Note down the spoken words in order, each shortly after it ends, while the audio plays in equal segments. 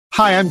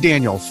Hi, I'm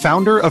Daniel,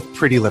 founder of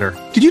Pretty Litter.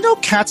 Did you know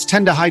cats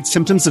tend to hide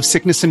symptoms of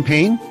sickness and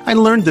pain? I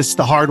learned this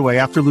the hard way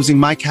after losing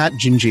my cat,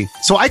 Gingy.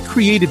 So I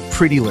created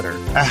Pretty Litter,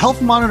 a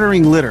health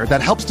monitoring litter that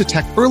helps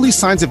detect early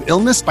signs of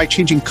illness by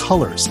changing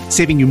colors,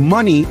 saving you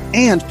money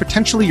and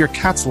potentially your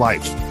cat's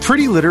life.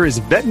 Pretty Litter is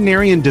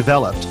veterinarian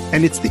developed,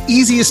 and it's the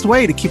easiest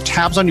way to keep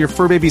tabs on your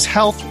fur baby's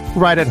health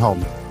right at home.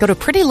 Go to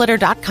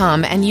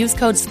prettylitter.com and use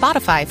code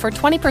SPOTIFY for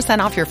 20%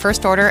 off your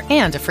first order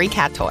and a free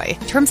cat toy.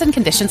 Terms and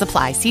conditions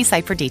apply. See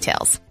site for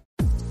details.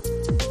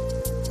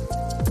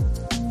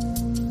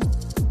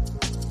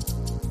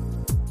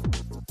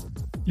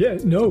 Yeah,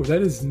 no,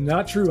 that is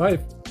not true.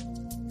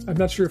 I'm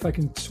not sure if I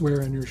can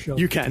swear on your show.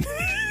 You can.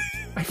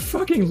 I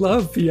fucking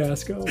love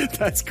Fiasco.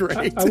 That's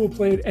great. I will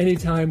play it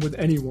anytime with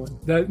anyone.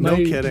 No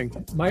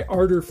kidding. My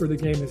ardor for the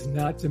game is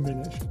not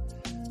diminished.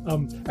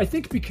 I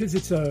think because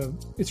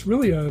it's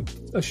really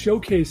a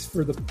showcase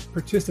for the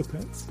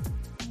participants.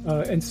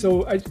 And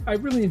so I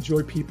really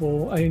enjoy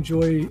people. I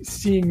enjoy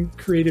seeing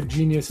creative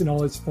genius in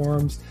all its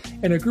forms.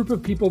 And a group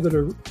of people that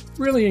are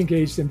really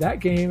engaged in that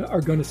game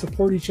are going to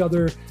support each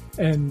other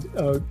and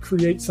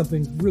create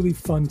something really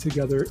fun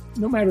together,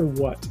 no matter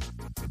what.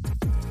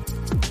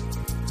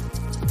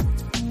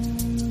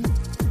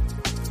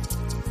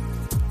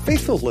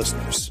 Faithful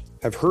listeners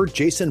have heard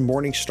Jason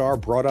Morningstar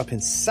brought up in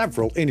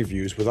several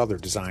interviews with other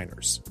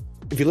designers.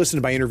 If you listen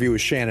to my interview with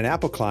Shannon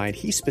Appelkline,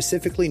 he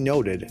specifically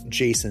noted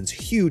Jason's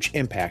huge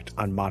impact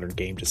on modern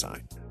game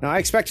design. Now, I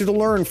expected to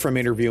learn from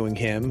interviewing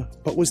him,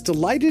 but was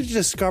delighted to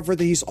discover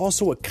that he's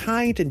also a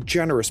kind and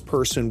generous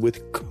person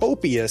with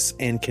copious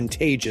and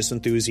contagious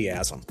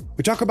enthusiasm.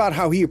 We talk about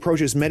how he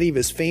approaches many of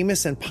his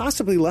famous and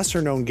possibly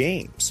lesser-known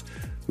games.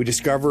 We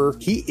discover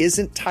he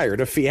isn't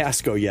tired of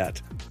Fiasco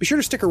yet. Be sure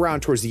to stick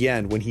around towards the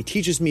end when he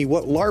teaches me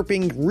what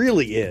LARPing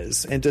really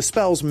is and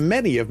dispels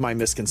many of my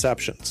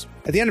misconceptions.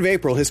 At the end of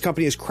April, his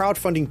company is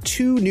crowdfunding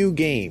 2 new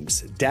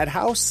games, Dead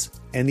House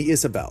and The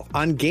Isabel,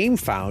 on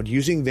GameFound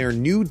using their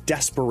new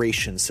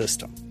Desperation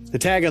system. The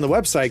tag on the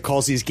website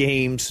calls these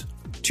games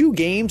 2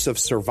 games of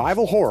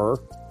survival horror,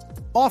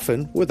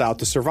 often without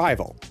the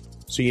survival.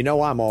 So you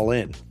know I'm all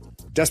in.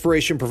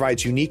 Desperation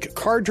provides unique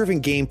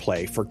card-driven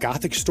gameplay for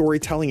gothic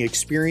storytelling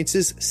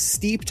experiences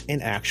steeped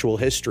in actual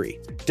history.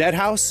 Dead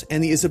House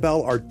and The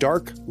Isabel are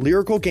dark,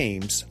 lyrical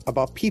games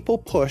about people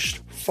pushed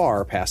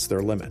far past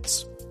their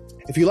limits.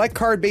 If you like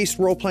card-based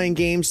role-playing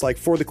games like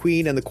For the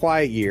Queen and The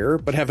Quiet Year,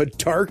 but have a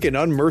dark and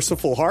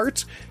unmerciful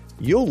heart,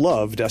 you'll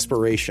love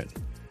Desperation.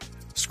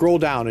 Scroll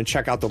down and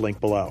check out the link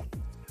below.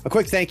 A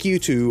quick thank you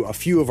to a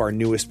few of our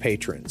newest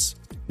patrons: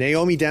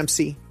 Naomi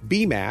Dempsey,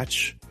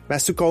 B-Match,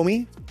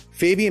 Masukomi,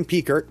 Fabian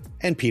Piekert,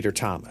 and Peter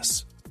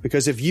Thomas.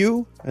 Because of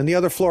you and the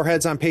other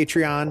floorheads on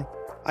Patreon,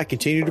 I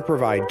continue to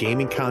provide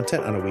gaming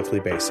content on a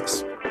weekly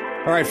basis.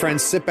 All right,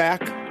 friends, sit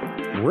back,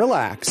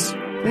 relax,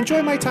 and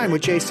enjoy my time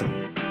with Jason.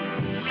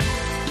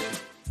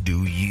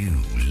 Do you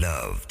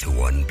love to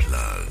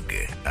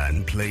unplug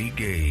and play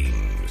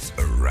games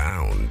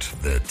around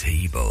the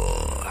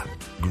table?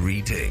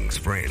 Greetings,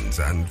 friends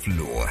and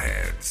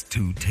floorheads,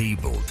 to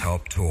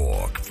Tabletop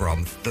Talk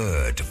from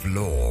Third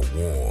Floor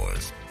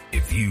Wars.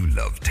 If you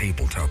love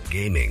tabletop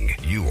gaming,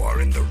 you are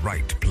in the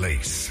right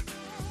place.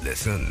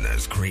 Listen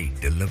as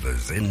Craig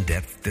delivers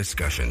in-depth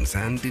discussions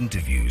and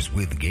interviews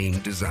with game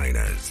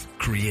designers,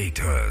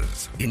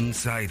 creators,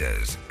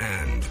 insiders,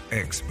 and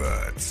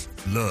experts.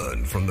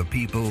 Learn from the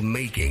people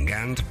making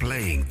and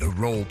playing the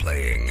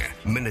role-playing,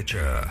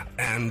 miniature,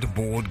 and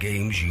board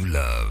games you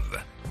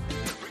love.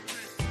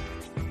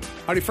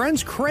 Howdy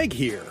friends, Craig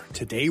here.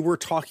 Today we're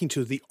talking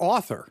to the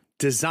author,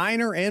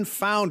 designer, and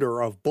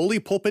founder of Bully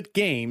Pulpit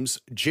Games,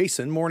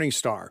 Jason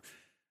Morningstar.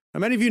 Now,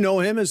 many of you know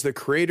him as the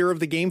creator of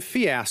the game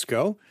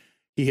Fiasco.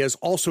 He has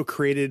also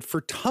created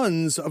for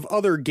tons of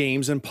other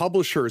games and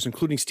publishers,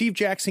 including Steve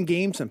Jackson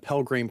Games and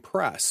Pelgrane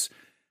Press.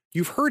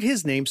 You've heard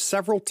his name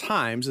several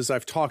times as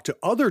I've talked to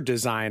other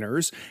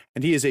designers,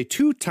 and he is a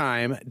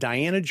 2-time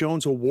Diana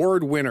Jones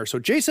Award winner. So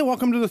Jason,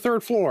 welcome to the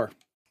third floor.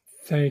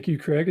 Thank you,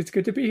 Craig. It's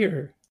good to be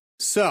here.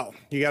 So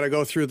you got to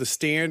go through the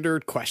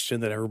standard question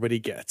that everybody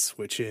gets,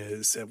 which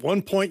is, at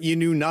one point you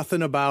knew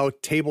nothing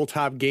about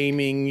tabletop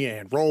gaming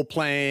and role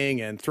playing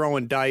and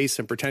throwing dice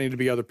and pretending to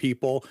be other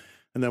people.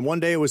 And then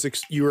one day it was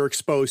you were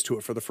exposed to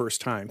it for the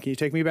first time. Can you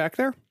take me back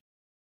there?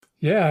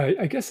 Yeah,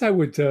 I guess I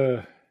would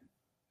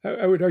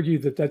argue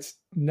that that's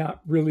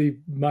not really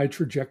my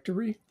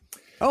trajectory.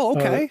 Oh,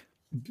 okay.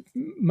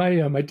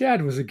 My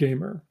dad was a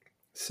gamer.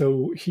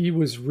 So he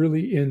was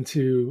really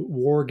into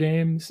war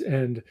games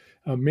and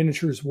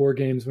miniatures war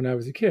games when I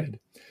was a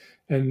kid.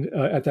 And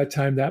at that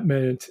time, that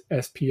meant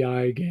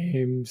SPI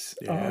games,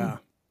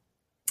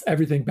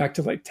 everything back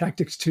to like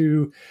Tactics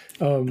 2,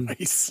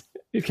 nice.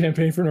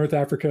 Campaign for North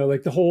Africa,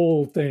 like the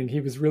whole thing. He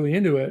was really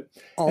into it.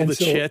 All the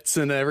chits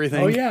and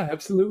everything. Oh, yeah,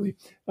 absolutely.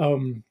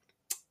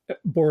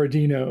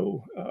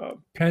 Borodino,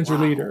 Panzer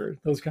Leader,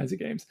 those kinds of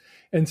games.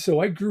 And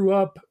so I grew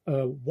up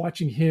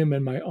watching him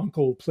and my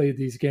uncle play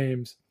these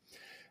games.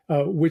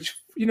 Which,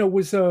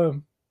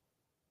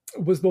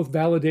 was both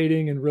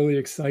validating and really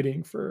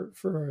exciting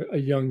for a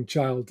young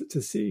child to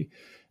see.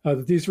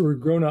 These were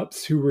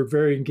grown-ups who were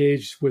very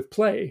engaged with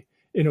play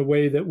in a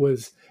way that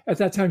was, at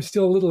that time,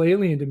 still a little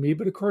alien to me.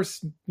 But of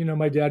course,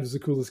 my dad was the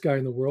coolest guy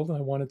in the world, and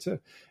I wanted to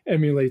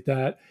emulate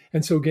that.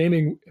 And so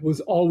gaming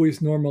was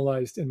always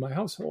normalized in my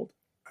household.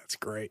 That's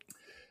great.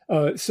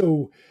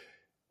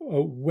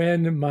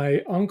 When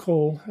my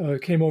uncle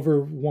came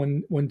over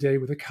one day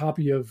with a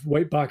copy of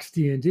White Box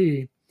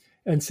D&D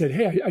and said,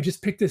 "Hey, I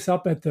just picked this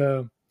up at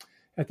the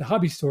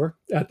hobby store,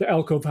 at the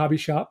Alcove Hobby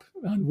Shop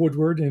on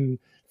Woodward in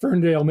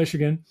Ferndale,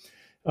 Michigan.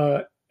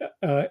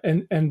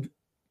 And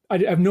I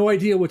have no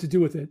idea what to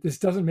do with it. This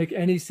doesn't make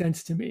any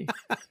sense to me."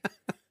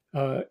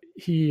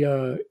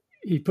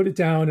 He put it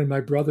down, and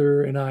my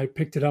brother and I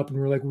picked it up, and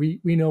we're like,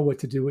 we know what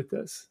to do with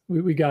this.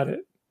 We got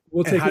it.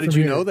 We'll take it from here. How did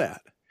you know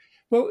that?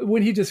 Well,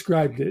 when he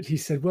described it, he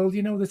said, "Well,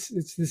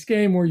 it's this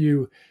game where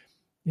you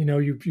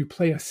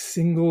play a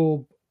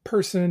single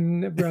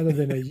person rather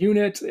than a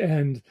unit,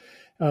 and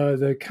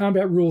the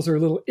combat rules are a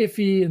little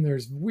iffy, and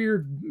there's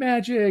weird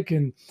magic,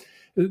 and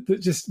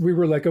we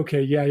were like,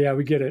 okay, yeah,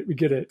 we get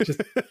it.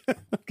 Just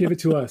give it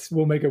to us.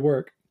 We'll make it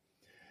work."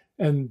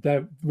 And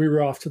that we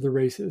were off to the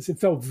races. It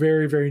felt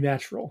very, very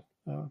natural.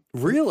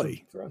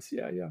 Really? For us,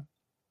 yeah.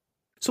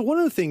 So one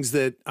of the things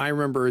that I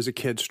remember as a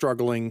kid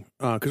struggling,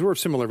 because we're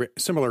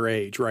similar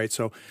age, right?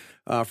 So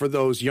for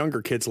those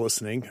younger kids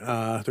listening,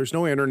 there's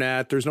no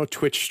internet, there's no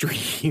Twitch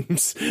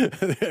streams,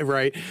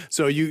 right?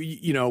 So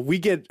we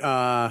get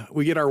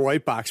our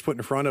white box put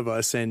in front of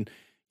us, and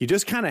you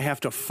just kind of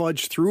have to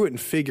fudge through it and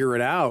figure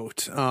it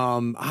out.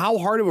 How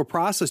hard of a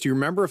process? Do you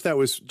remember if that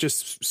was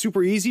just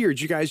super easy, or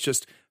did you guys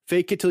just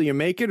fake it till you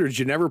make it, or did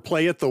you never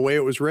play it the way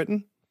it was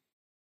written?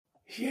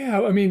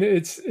 Yeah, I mean,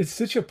 it's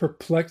such a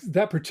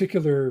that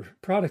particular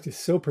product is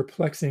so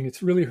perplexing.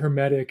 It's really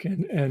hermetic,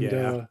 and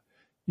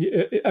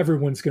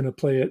everyone's going to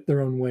play it their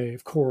own way,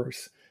 of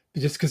course,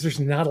 just because there's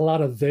not a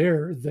lot of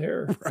there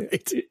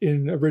right.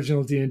 in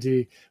original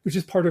D&D, which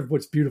is part of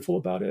what's beautiful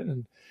about it.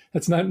 And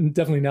that's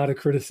definitely not a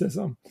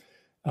criticism.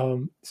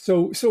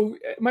 So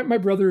my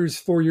brother is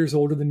 4 years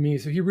older than me,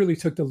 so he really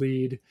took the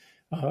lead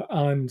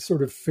on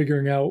sort of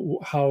figuring out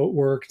how it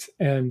worked,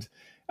 and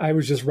I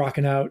was just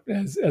rocking out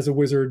as a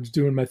wizard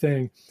doing my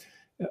thing.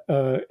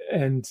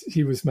 And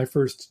he was my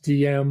first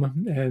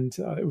DM, and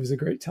it was a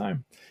great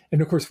time. And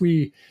of course,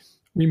 we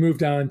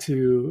moved on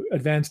to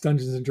Advanced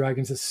Dungeons and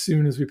Dragons as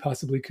soon as we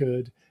possibly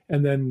could,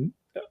 and then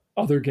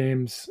other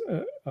games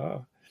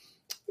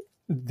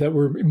that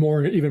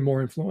were even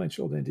more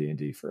influential than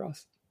D&D for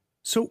us.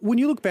 So when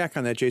you look back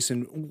on that,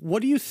 Jason,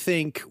 what do you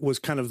think was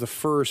kind of the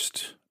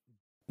first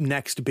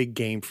next big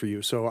game for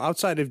you? So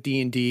outside of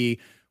D&D,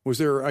 was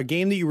there a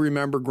game that you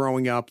remember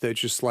growing up that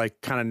just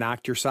like kind of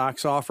knocked your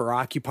socks off or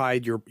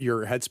occupied your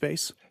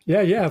headspace?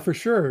 Yeah, for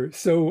sure.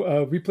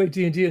 So we played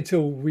D&D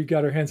until we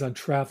got our hands on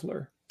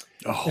Traveller.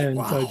 Oh, and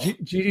wow.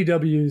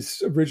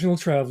 GDW's original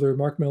Traveller,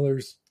 Mark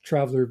Miller's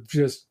Traveller,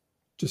 just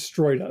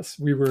destroyed us.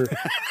 We were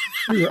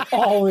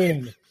all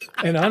in.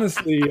 And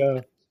honestly,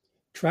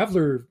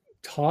 Traveller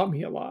taught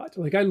me a lot.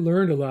 Like, I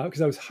learned a lot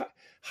because I was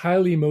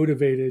highly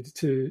motivated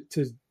to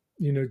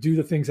do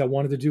the things I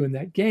wanted to do in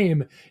that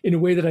game in a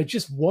way that I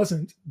just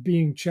wasn't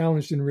being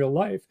challenged in real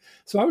life.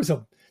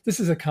 So this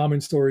is a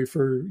common story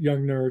for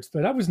young nerds,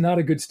 but I was not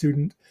a good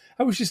student.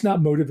 I was just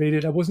not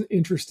motivated. I wasn't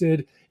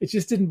interested. It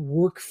just didn't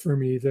work for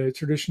me, the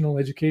traditional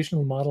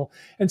educational model.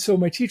 And so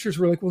my teachers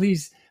were like, well,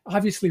 he's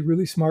obviously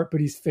really smart, but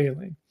he's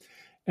failing.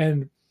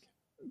 And,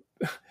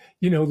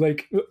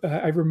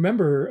 I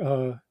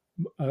remember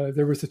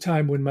there was a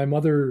time when my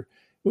mother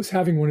was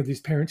having one of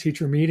these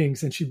parent-teacher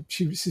meetings, and she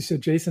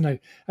said, "Jason, I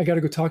got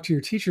to go talk to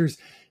your teachers.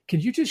 Can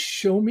you just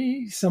show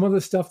me some of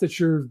the stuff that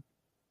you're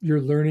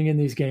learning in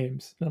these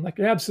games?" And I'm like,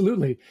 "Yeah,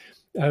 absolutely.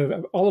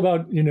 All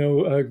about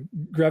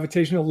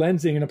gravitational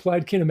lensing and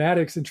applied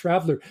kinematics and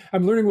Traveller.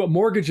 I'm learning what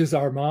mortgages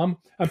are, Mom.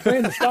 I'm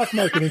playing the stock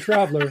market in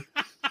Traveller."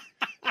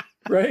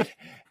 Right?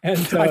 And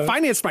I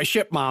financed my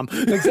ship, Mom.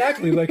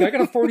 Exactly. Like, I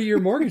got a 40-year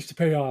mortgage to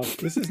pay off.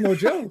 This is no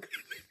joke.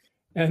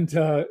 And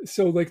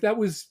so like that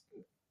was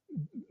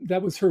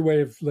her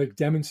way of like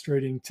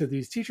demonstrating to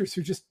these teachers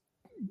who just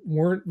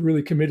weren't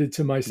really committed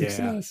to my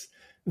success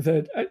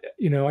that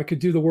I could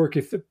do the work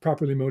if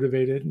properly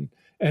motivated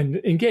and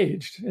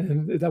engaged,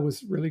 and that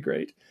was really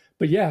great.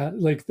 But yeah,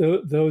 like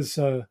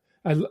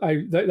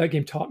that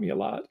game taught me a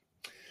lot,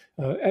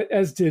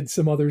 as did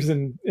some others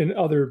in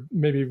other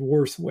maybe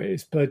worse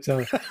ways. But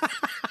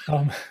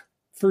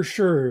for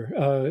sure,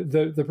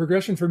 the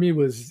progression for me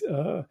was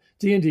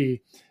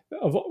D&D.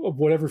 Of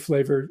whatever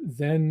flavor,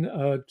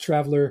 then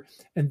Traveller.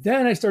 And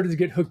then I started to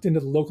get hooked into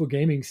the local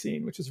gaming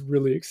scene, which is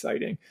really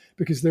exciting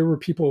because there were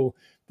people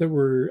that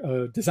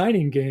were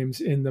designing games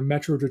in the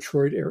Metro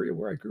Detroit area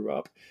where I grew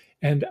up.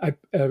 And I,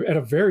 at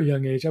a very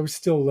young age, I was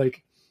still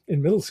like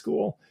in middle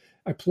school,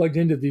 I plugged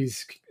into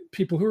these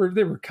people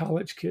they were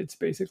college kids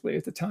basically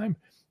at the time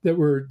that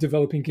were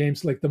developing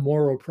games like the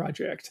Morrow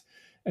Project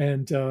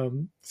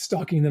and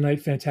Stalking the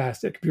Night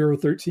Fantastic, Bureau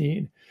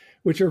 13,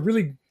 which are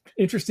really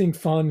interesting,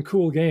 fun,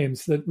 cool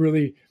games that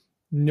really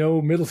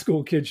no middle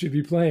school kid should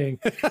be playing.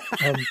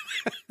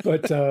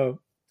 But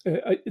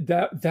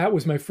that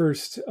was my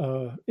first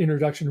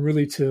introduction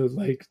really to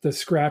like the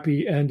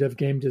scrappy end of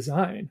game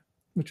design,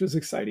 which was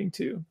exciting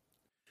too.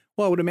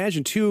 Well, I would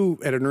imagine too,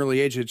 at an early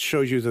age, it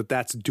shows you that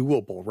that's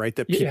doable, right?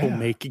 That people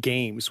make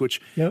games,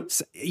 which,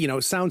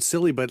 sounds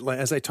silly, but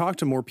as I talk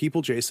to more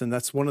people, Jason,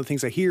 that's one of the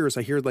things I hear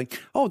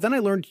like, oh, then I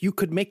learned you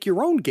could make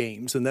your own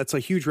games. And that's a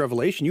huge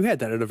revelation. You had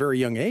that at a very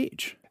young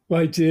age.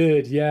 Well, I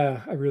did.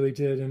 Yeah, I really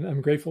did. And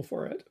I'm grateful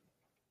for it.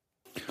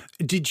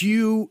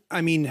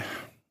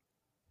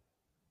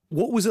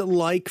 What was it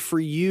like for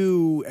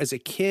you as a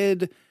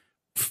kid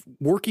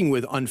working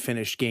with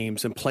unfinished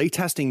games and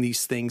playtesting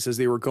these things as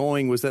they were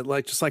going? Was that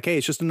like, hey,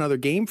 it's just another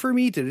game for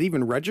me? Did it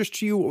even register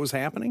to you what was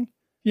happening?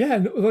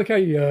 Yeah, like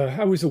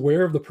I was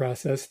aware of the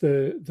process.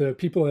 The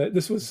people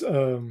this was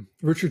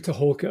Richard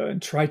Tucholka,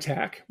 and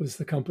Tritac was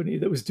the company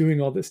that was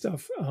doing all this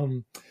stuff.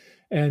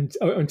 And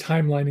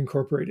Timeline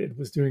Incorporated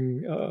was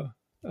doing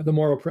the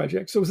Morrow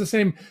Project. So it was the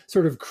same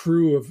sort of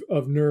crew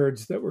of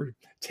nerds that were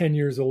 10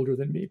 years older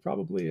than me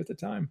probably at the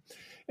time.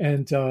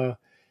 And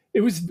it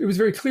was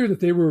very clear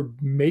that they were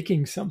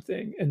making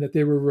something and that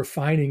they were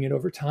refining it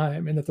over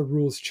time and that the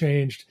rules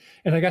changed.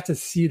 And I got to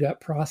see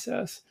that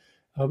process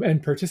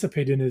and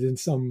participate in it in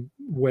some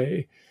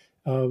way,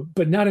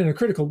 but not in a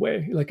critical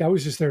way. Like I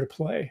was just there to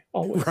play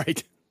always.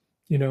 Right.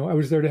 I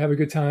was there to have a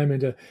good time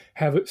and to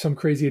have some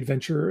crazy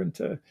adventure and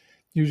to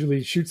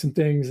usually shoot some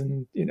things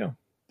and,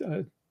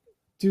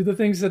 do the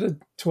things that a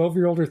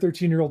 12-year-old or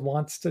 13-year-old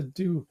wants to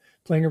do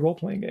playing a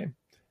role-playing game.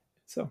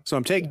 So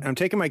I'm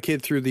taking my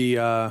kid through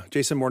the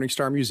Jason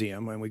Morningstar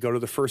Museum, and we go to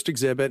the first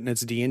exhibit and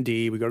it's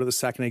D&D. We go to the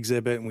second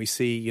exhibit and we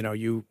see,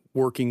 you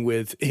working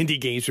with indie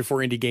games before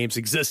indie games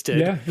existed.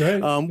 Yeah,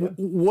 right.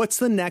 What's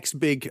the next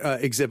big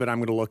exhibit I'm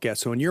going to look at?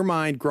 So in your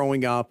mind,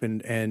 growing up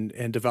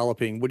and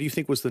developing, what do you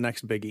think was the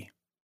next biggie?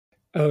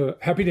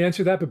 Happy to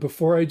answer that. But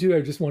before I do, I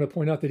just want to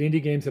point out that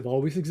indie games have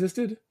always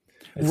existed.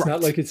 It's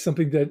not like it's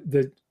something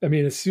that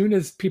as soon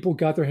as people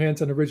got their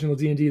hands on original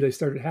D&D, they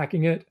started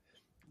hacking it.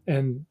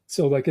 And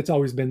so like, it's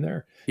always been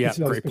there. Yeah. It's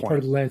always great been point. part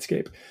of the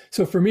landscape.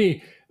 So for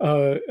me,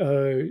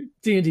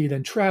 D&D,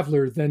 then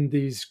Traveller, then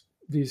these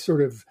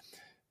sort of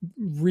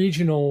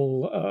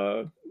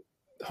regional,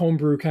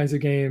 homebrew kinds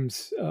of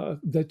games,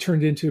 that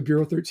turned into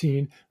Bureau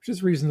 13, which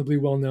is reasonably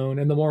well known.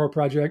 And the Morrow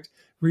Project,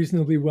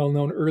 reasonably well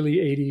known early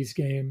 80s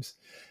games.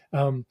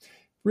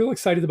 Real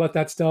excited about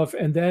that stuff.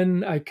 And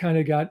then I kind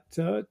of got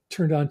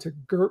turned on to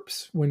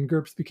GURPS when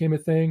GURPS became a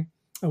thing.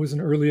 I was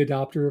an early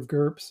adopter of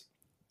GURPS.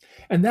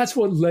 And that's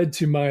what led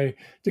to my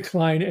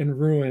decline and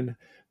ruin,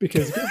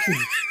 because GURPS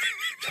is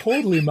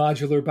totally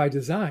modular by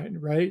design,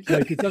 right?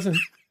 Like it doesn't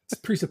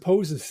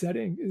presuppose a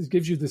setting. It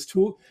gives you this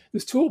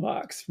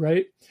toolbox,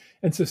 right?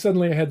 And so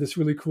suddenly I had this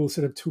really cool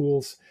set of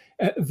tools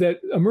that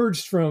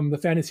emerged from the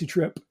Fantasy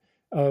Trip,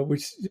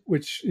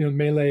 which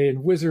Melee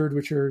and Wizard,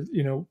 which are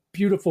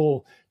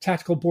beautiful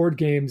tactical board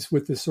games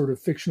with this sort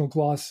of fictional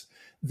gloss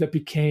that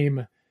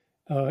became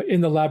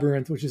In the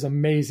Labyrinth, which is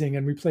amazing,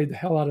 and we played the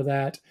hell out of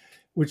that,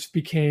 which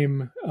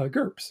became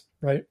GURPS.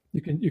 Right?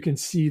 You can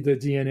see the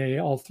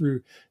DNA all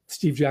through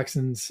Steve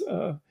Jackson's.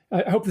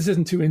 I hope this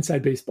isn't too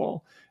inside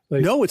baseball.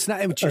 No, it's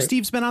not.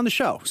 Steve's been on the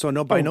show, so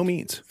by no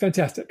means.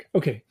 Fantastic.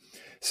 Okay.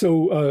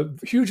 So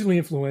hugely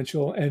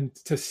influential, and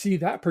to see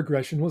that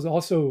progression was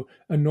also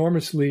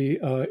enormously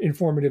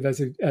informative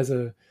as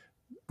a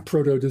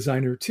proto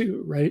designer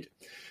too, right?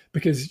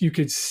 Because you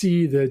could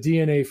see the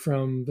DNA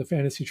from the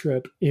Fantasy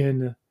Trip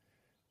in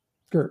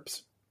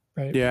GURPS,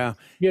 right? Yeah.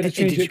 You had to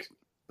change it,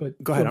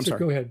 but go ahead. I'm sorry.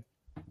 Go ahead.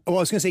 Well, I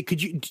was going to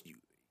say,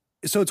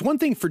 so it's one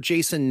thing for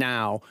Jason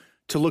now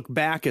to look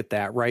back at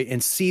that, right,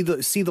 and see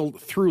the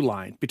through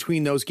line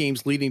between those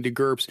games leading to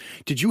GURPS.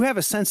 Did you have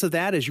a sense of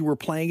that as you were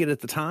playing it at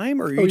the time,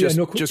 or you just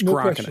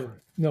grokking it?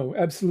 No,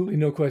 absolutely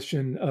no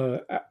question.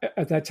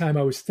 At that time,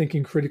 I was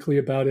thinking critically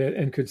about it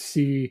and could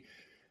see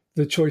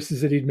the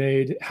choices that he'd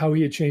made, how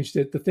he had changed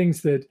it, the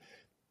things that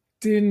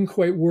didn't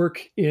quite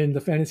work in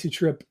the Fantasy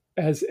Trip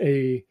as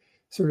a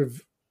sort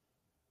of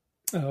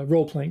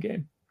role-playing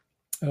game.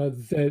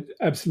 That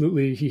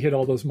absolutely he hit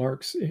all those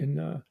marks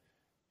in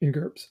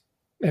GURPS.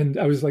 And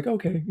I was like,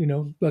 okay,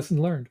 lesson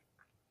learned.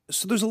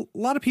 So there's a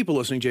lot of people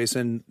listening,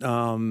 Jason,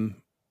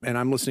 and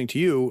I'm listening to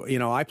you.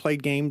 I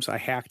played games, I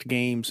hacked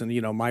games, and,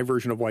 my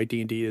version of White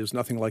D&D is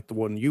nothing like the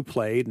one you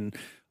played. And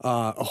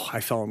I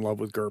fell in love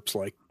with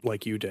GURPS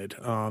like you did.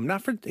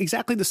 Not for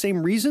exactly the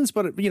same reasons,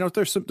 but,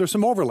 there's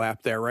some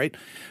overlap there, right?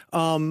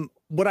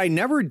 What I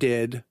never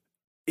did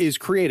is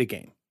create a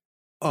game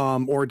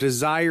or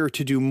desire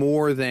to do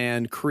more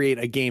than create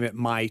a game at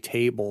my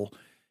table.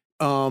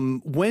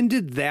 When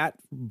did that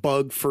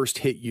bug first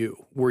hit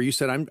you, where you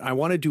said, I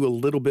want to do a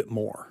little bit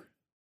more?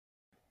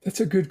 That's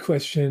a good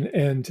question.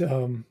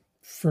 And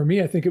for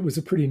me, I think it was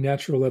a pretty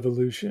natural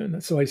evolution.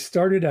 So I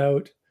started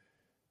out,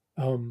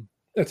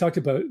 I talked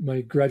about my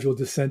gradual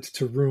descent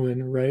to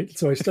ruin, right?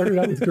 So I started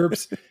out with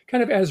GURPS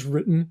kind of as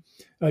written,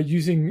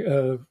 using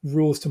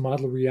rules to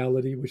model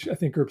reality, which I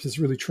think GURPS is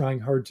really trying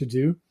hard to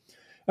do,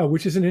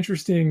 which is an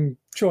interesting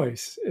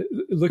choice.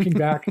 Looking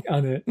back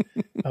on it,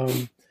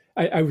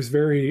 I was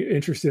very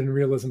interested in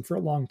realism for a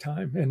long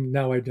time, and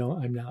now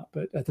I'm not,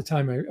 but at the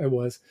time I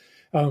was.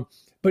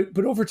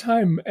 But over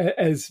time,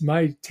 as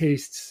my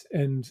tastes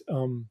and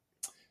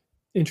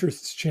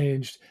interests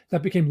changed,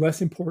 that became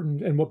less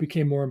important. And what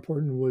became more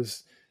important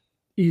was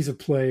ease of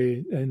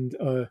play and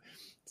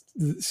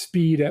the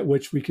speed at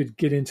which we could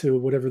get into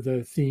whatever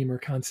the theme or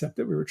concept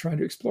that we were trying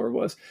to explore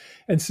was.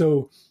 And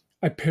so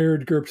I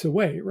pared GURPS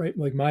away, right?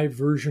 Like my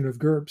version of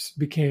GURPS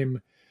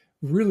became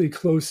really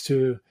close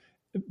to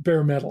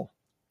bare metal,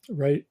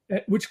 right?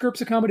 Which GURPS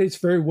accommodates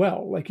very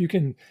well. Like you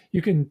can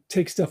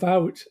take stuff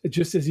out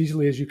just as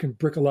easily as you can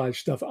bricolage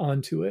stuff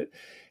onto it.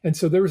 And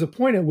so there was a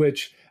point at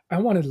which I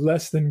wanted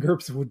less than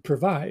GURPS would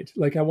provide.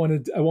 Like I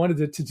wanted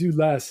it to do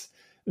less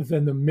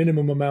than the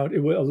minimum amount it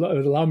would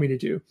allow me to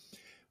do.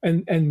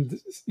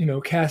 And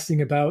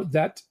casting about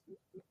that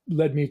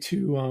led me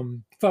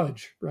to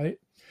Fudge, right?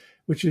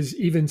 Which is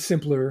even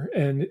simpler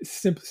and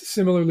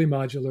similarly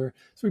modular.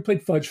 So we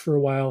played Fudge for a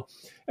while,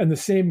 and the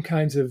same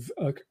kinds of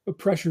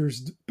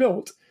pressures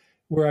built,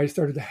 where I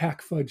started to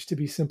hack Fudge to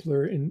be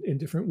simpler in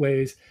different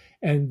ways.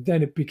 And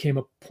then it became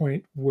a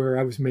point where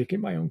I was making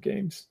my own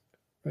games,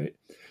 right?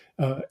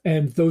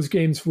 And those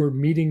games were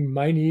meeting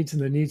my needs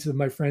and the needs of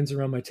my friends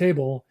around my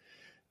table.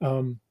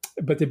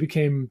 But they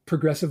became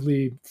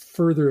progressively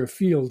further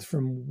afield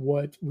from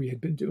what we had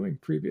been doing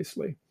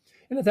previously.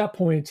 And at that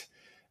point,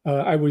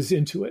 I was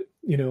into it.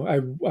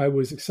 I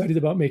was excited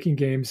about making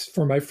games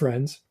for my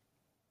friends,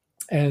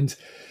 and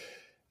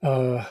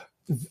started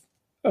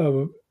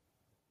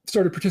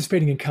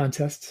participating in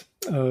contests,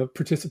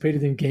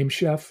 participated in Game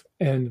Chef.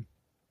 And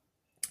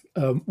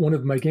one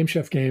of my Game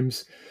Chef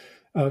games,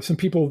 some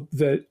people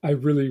that I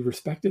really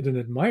respected and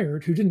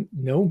admired who didn't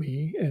know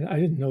me and I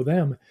didn't know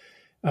them,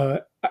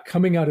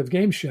 coming out of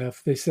Game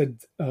Chef, they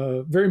said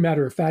very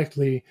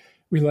matter-of-factly,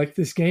 "We liked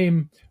this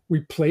game. We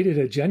played it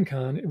at Gen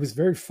Con. It was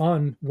very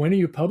fun. When are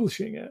you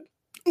publishing it?"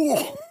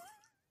 Oh.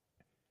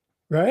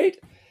 Right?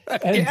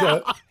 And Yeah.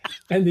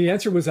 And the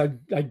answer was, I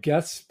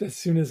guess as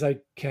soon as I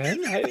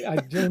can. I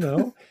don't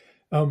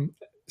know.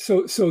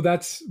 So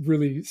that's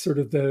really sort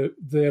of the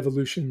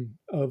evolution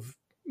of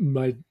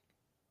my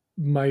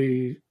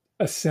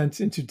ascent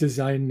into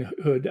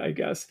designhood, I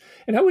guess.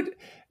 And I would,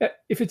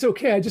 if it's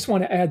okay, I just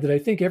want to add that I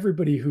think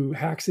everybody who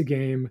hacks a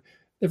game,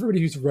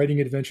 everybody who's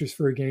writing adventures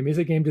for a game is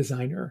a game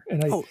designer.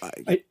 And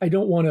I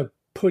don't want to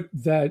put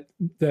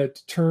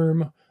that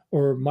term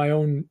or my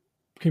own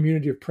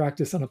community of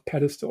practice on a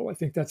pedestal. I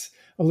think that's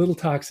a little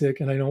toxic,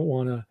 and I don't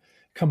want to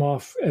come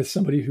off as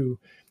somebody who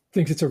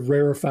thinks it's a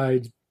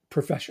rarefied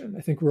profession.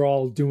 I think we're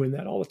all doing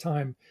that all the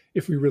time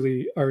if we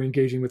really are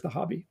engaging with the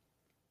hobby.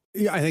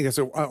 Yeah, I think that's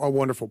a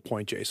wonderful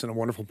point, Jason, a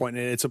wonderful point.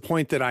 And it's a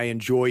point that I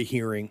enjoy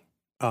hearing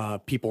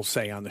people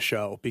say on the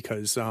show,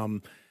 because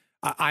I'm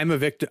a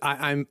victim.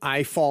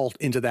 I fall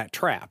into that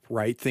trap,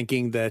 right?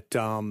 Thinking that,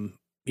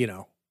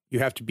 you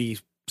have to be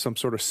some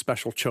sort of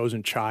special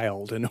chosen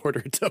child in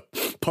order to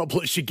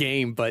publish a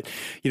game. But,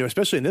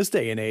 especially in this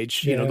day and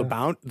age,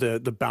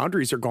 the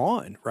boundaries are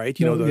gone, right?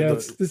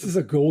 This is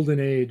a golden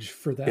age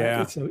for that.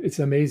 Yeah. It's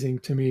amazing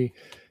to me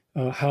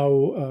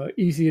how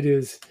easy it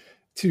is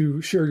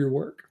to share your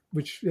work,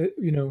 which,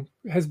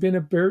 has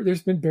been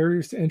there's been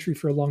barriers to entry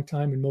for a long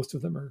time, and most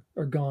of them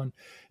are gone.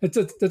 That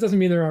doesn't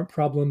mean there aren't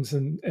problems,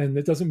 and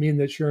it doesn't mean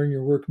that sharing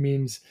your work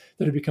means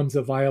that it becomes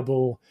a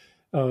viable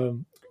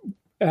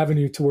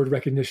avenue toward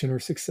recognition or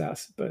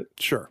success. But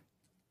Sure.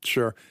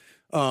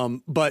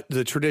 But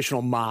the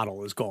traditional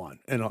model is gone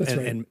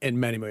in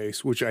many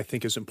ways, which I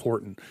think is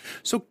important.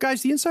 So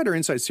guys, the Insider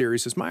Insight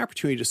series is my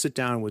opportunity to sit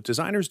down with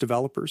designers,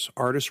 developers,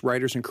 artists,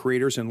 writers, and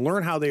creators and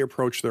learn how they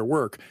approach their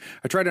work.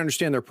 I try to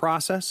understand their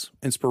process,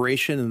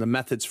 inspiration, and the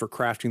methods for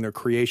crafting their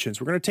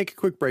creations. We're going to take a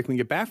quick break. When we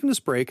get back from this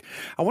break,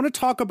 I want to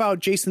talk about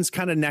Jason's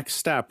kind of next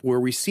step, where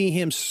we see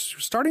him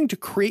starting to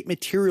create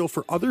material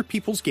for other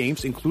people's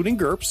games, including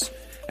GURPS,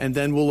 and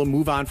then we'll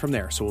move on from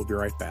there. So we'll be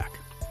right back.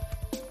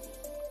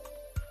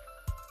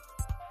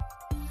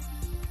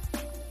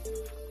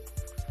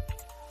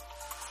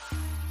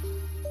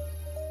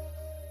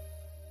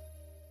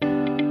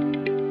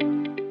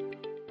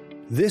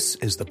 This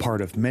is the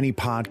part of many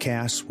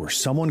podcasts where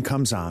someone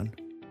comes on,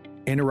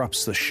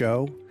 interrupts the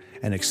show,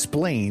 and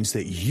explains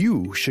that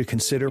you should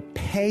consider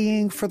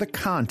paying for the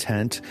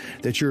content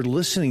that you're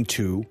listening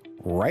to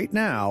right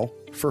now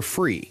for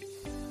free.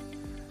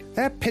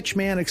 That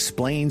pitchman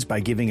explains by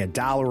giving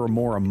 $1 or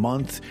more a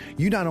month,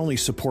 you not only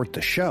support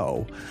the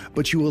show,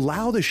 but you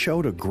allow the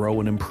show to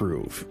grow and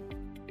improve.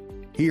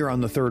 Here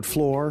on the third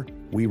floor,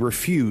 we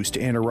refuse to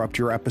interrupt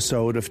your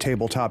episode of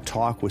Tabletop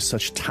Talk with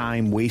such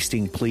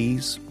time-wasting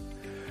pleas.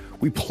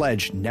 We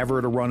pledge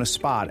never to run a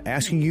spot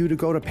asking you to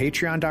go to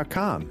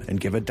patreon.com and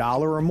give $1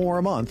 or more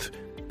a month,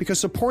 because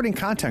supporting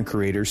content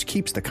creators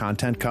keeps the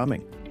content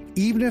coming,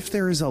 even if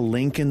there is a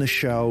link in the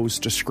show's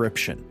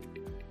description.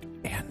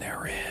 And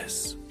there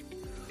is.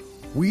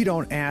 We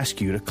don't ask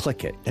you to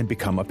click it and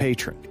become a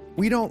patron.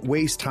 We don't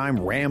waste time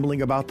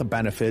rambling about the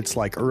benefits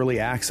like early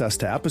access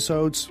to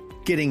episodes,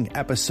 getting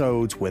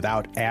episodes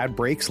without ad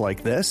breaks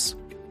like this,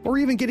 or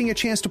even getting a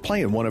chance to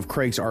play in one of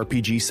Craig's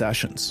RPG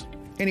sessions.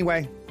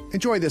 Anyway,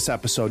 enjoy this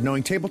episode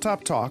knowing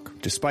Tabletop Talk,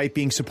 despite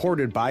being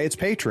supported by its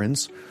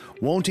patrons,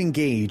 won't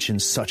engage in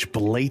such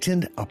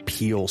blatant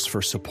appeals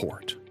for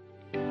support.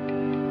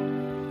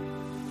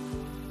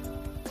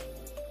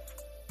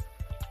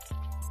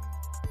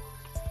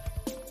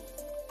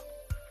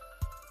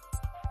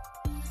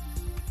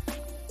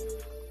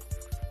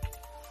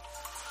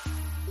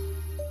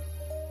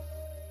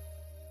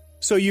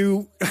 So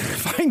you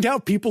find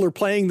out people are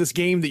playing this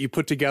game that you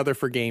put together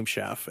for Game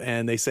Chef,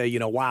 and they say,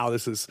 wow,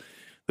 this is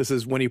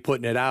when you're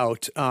putting it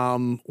out.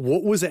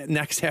 What was it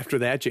next after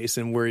that,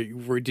 Jason?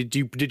 Where did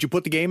you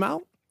put the game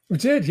out? We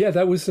did, yeah.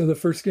 That was the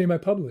first game I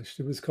published.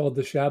 It was called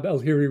The Shab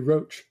El-Hiri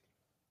Roach.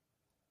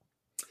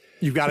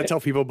 You've got to tell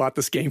people about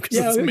this game because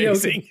it's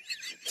amazing.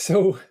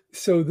 So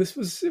it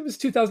was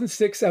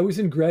 2006. I was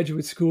in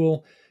graduate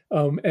school,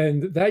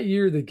 and that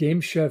year the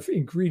Game Chef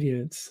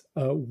ingredients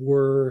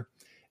were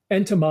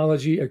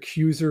entomology,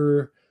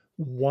 accuser,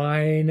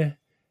 wine,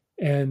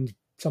 and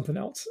something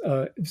else.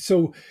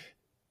 So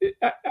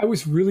I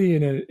was really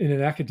in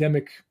an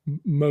academic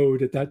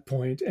mode at that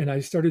point, and I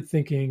started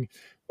thinking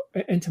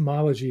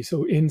entomology,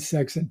 so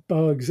insects and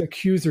bugs,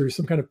 accusers,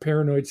 some kind of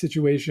paranoid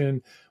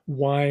situation,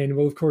 wine,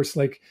 well, of course,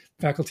 like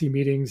faculty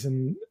meetings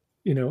and,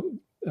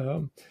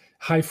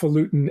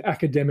 highfalutin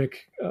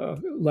academic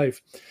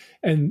life.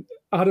 And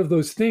out of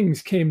those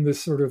things came this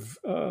sort of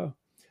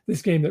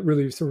this game that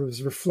really sort of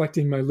was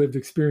reflecting my lived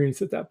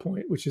experience at that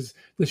point, which is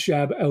the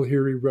Shab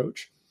El-Hiri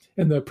Roach.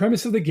 And the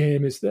premise of the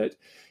game is that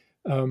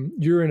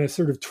you're in a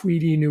sort of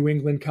tweedy New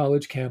England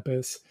college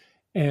campus,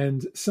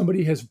 and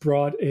somebody has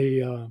brought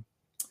a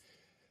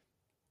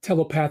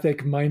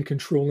telepathic,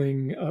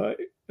 mind-controlling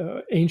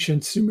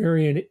ancient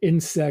Sumerian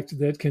insect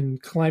that can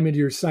climb into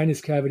your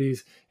sinus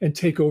cavities and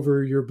take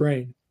over your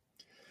brain,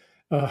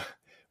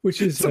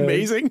 which is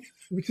amazing.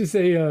 Which is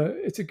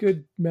it's a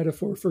good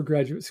metaphor for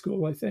graduate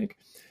school, I think.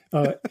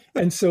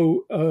 And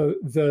so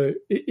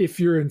if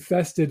you're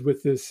infested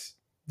with this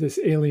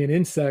alien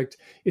insect,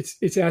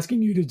 it's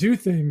asking you to do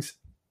things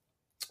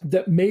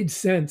that made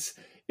sense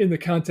in the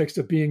context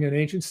of being an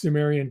ancient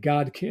Sumerian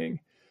god king,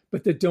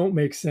 but that don't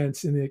make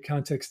sense in the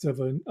context of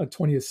a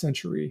 20th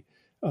century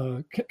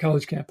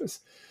college campus.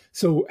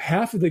 So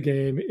half of the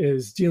game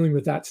is dealing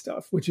with that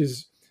stuff, which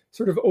is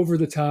sort of over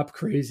the top,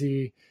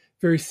 crazy,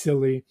 very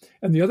silly.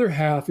 And the other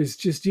half is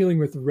just dealing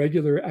with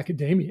regular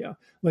academia,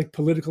 like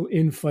political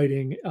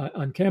infighting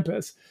on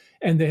campus.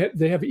 And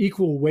they have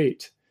equal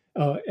weight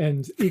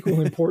and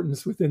equal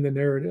importance within the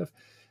narrative.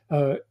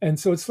 And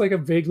so it's like a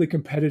vaguely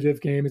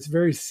competitive game. It's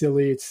very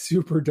silly. It's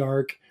super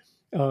dark.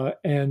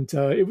 And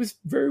it was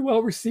very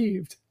well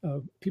received.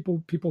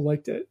 People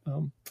liked it.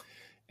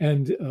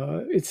 And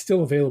it's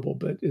still available,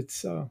 but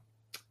it's that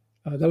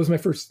was my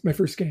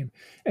first game.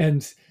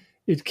 And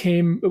it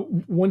came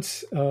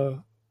once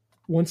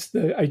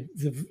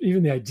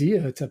even the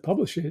idea to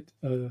publish it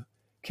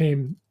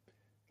came.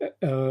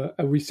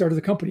 We started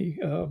the company.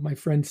 My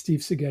friend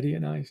Steve Seghetti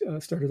and I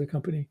started the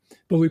company,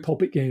 Bully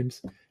Pulpit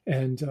Games,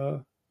 and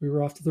we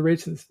were off to the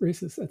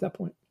races at that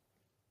point.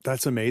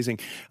 That's amazing.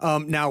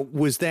 Now,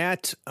 was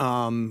that's a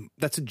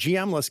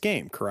GM-less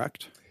game,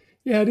 correct?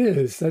 Yeah, it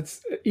is.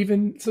 That's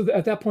even so.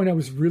 At that point, I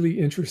was really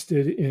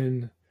interested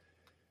in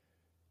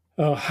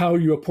how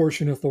you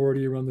apportion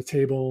authority around the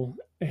table,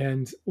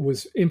 and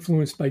was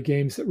influenced by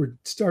games that were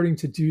starting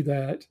to do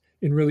that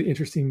in really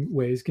interesting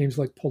ways. Games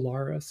like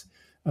Polaris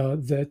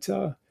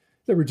that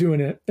were doing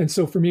it, and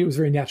so for me, it was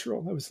very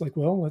natural. I was like,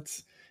 well,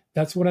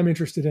 that's what I'm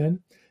interested in.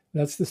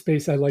 That's the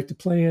space I like to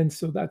play in.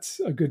 So that's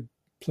a good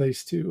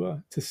place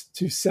to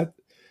set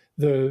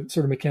the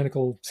sort of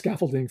mechanical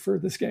scaffolding for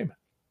this game.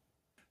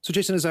 So,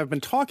 Jason, as I've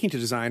been talking to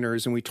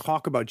designers and we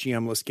talk about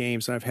GM-less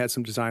games, and I've had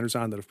some designers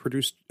on that have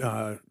produced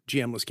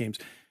GM-less games,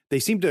 they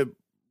seem to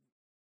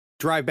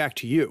drive back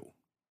to you,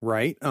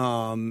 right?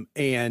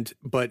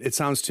 But it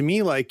sounds to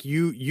me like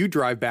you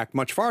drive back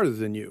much farther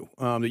than you,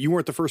 that you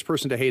weren't the first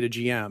person to hate a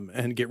GM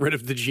and get rid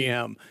of the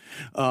GM.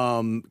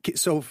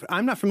 So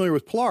I'm not familiar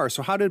with Polaris.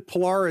 So how did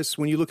Polaris,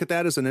 when you look at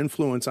that as an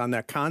influence on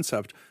that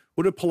concept,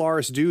 what did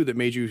Polaris do that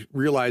made you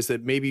realize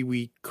that maybe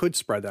we could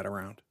spread that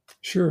around?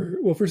 Sure.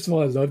 Well, first of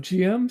all, I love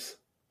GMs.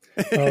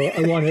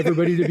 I want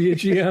everybody to be a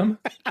GM.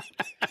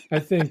 I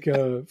think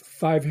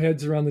 5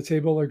 heads around the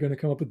table are going to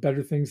come up with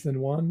better things than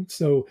one.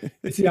 So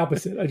it's the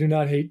opposite. I do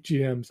not hate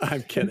GMs.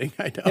 I'm kidding.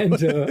 I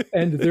know.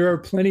 And there are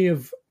plenty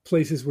of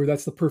places where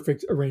that's the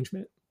perfect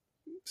arrangement.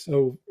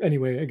 So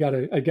anyway, I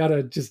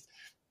gotta just,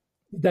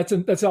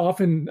 that's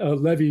often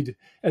levied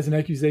as an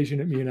accusation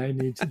at me, and I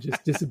need to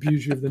just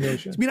disabuse you of the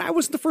notion. I mean, I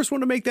wasn't the first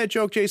one to make that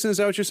joke, Jason. Is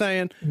that what you're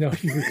saying? No,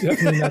 you were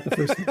definitely not the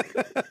first one.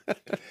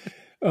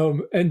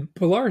 And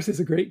Polaris is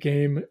a great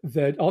game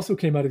that also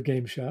came out of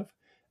Game Chef,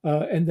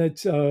 and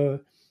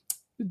that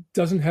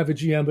doesn't have a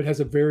GM, but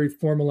has a very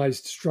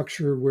formalized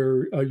structure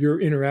where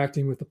you're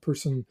interacting with the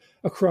person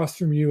across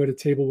from you at a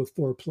table with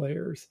 4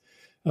 players.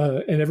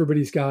 And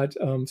everybody's got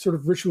sort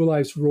of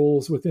ritualized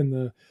roles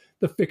within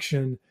the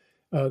fiction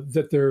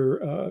that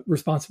they're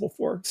responsible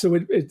for. So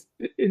it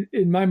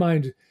in my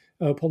mind,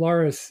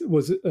 Polaris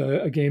was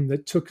a game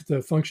that took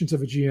the functions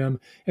of a GM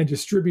and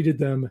distributed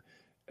them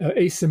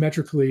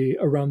asymmetrically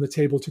around the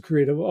table to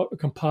create a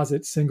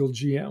composite single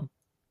GM,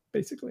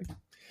 basically.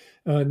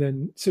 And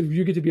then, so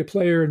you get to be a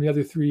player, and the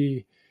other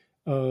three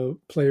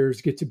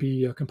players get to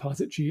be a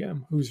composite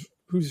GM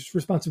whose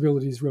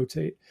responsibilities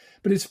rotate.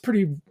 But it's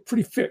pretty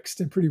fixed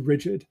and pretty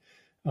rigid.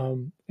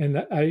 And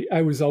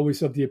I was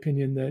always of the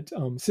opinion that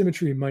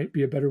symmetry might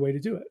be a better way to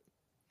do it.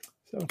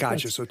 So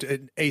gotcha. So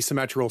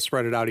asymmetrical,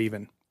 spread it out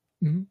even.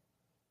 Mm-hmm.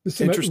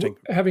 Interesting.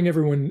 Having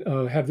everyone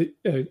have the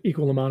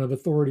equal amount of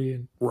authority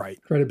and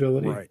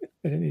credibility at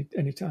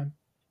any time.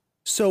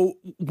 So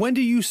when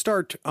do you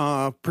start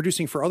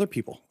producing for other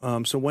people?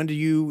 So when do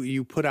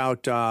you put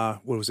out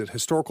what was it,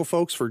 historical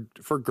folks for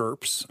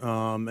GURPS,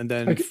 and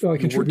then I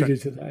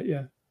contributed to that,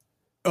 yeah.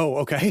 Oh,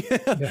 okay.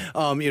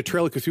 Yeah.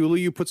 Trail of Cthulhu,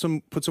 you put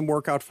some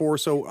work out for.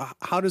 So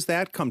how does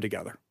that come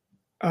together?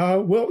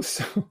 Well,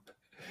 so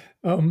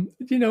I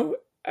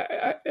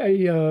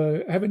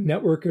have a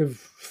network of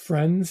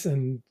friends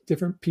and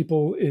different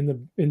people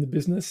in the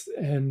business,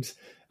 and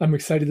I'm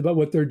excited about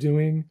what they're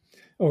doing,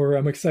 or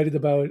I'm excited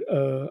about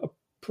a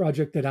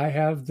project that I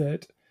have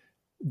that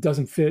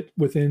doesn't fit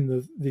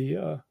within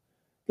the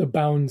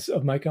bounds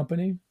of my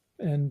company,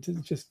 and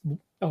just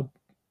I'll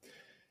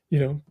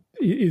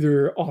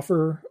either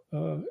offer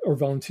or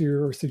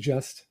volunteer or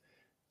suggest,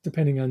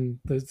 depending on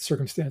the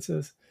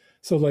circumstances.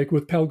 So, like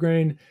with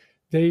Pelgrane,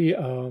 they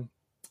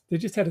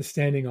just had a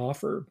standing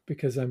offer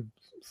because I'm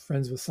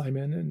friends with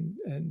Simon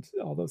and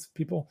all those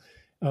people.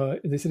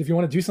 They said, if you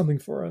want to do something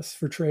for us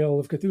for Trail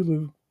of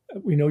Cthulhu,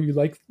 we know you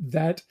like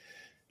that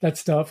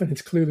stuff, and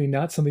it's clearly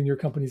not something your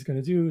company's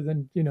going to do.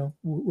 Then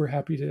we're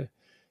happy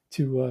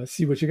to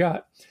see what you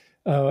got.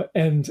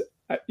 And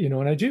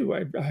I do.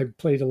 I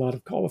played a lot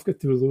of Call of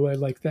Cthulhu. I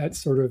like that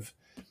sort of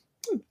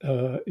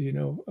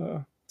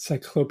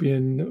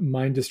cyclopean,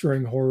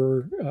 mind-destroying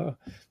horror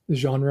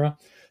genre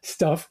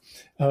stuff,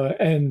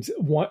 and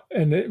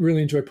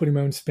really enjoy putting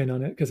my own spin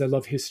on it because I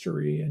love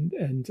history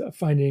and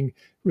finding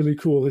really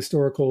cool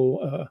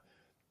historical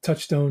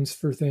touchstones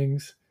for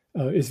things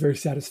is very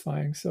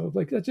satisfying. So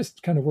like that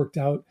just kind of worked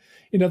out.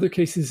 In other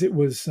cases, it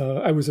was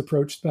I was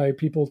approached by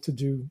people to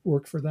do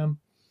work for them.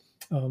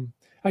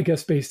 I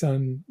guess based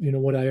on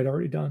what I had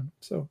already done.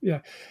 So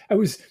yeah, I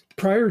was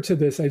prior to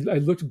this. I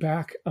looked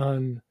back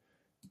on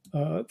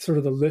sort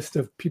of the list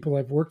of people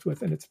I've worked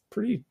with, and it's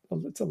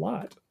a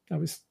lot. I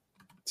was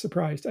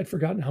surprised. I'd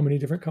forgotten how many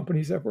different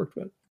companies I've worked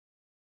with.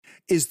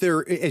 Is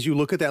there, as you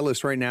look at that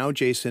list right now,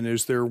 Jason,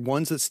 is there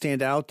ones that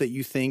stand out that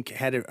you think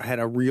had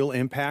a real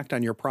impact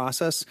on your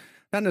process?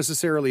 Not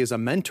necessarily as a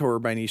mentor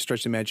by any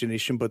stretch of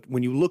imagination, but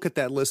when you look at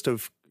that list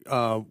of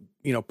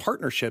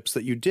partnerships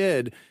that you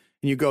did,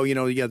 and you go,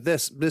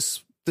 this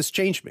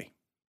changed me.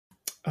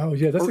 Oh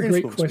yeah, that's a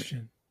great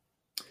question.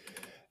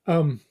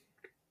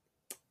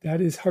 That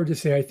is hard to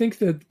say. I think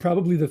that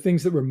probably the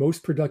things that were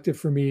most productive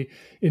for me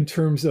in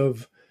terms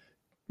of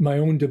my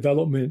own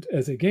development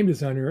as a game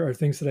designer are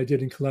things that I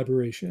did in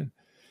collaboration.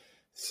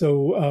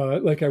 So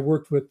like I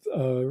worked with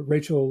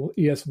Rachel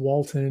E.S.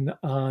 Walton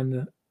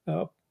on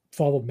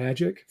Fall of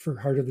Magic for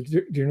Heart of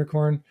the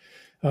Unicorn.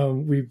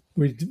 We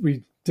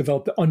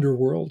developed the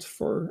underworld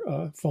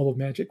for Fall of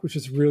Magic, which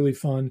is really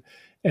fun.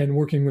 And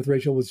working with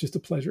Rachel was just a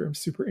pleasure. It was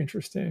super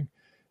interesting.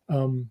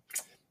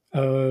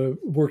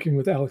 Working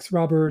with Alex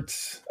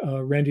Roberts,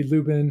 Randy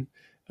Lubin,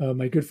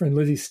 my good friend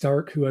Lizzie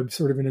Stark, who I'm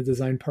sort of in a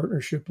design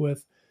partnership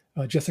with,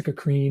 Jessica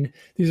Crean.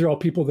 These are all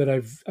people that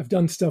I've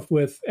done stuff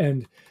with,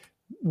 and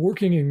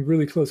working in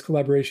really close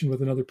collaboration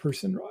with another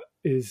person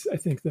is, I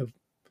think, the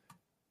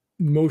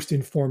most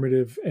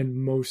informative and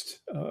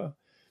most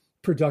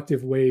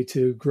productive way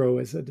to grow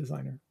as a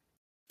designer.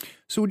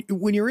 So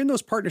when you're in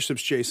those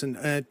partnerships, Jason,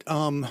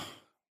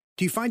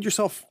 do you find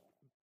yourself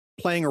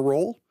playing a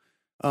role?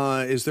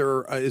 Is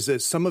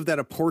it some of that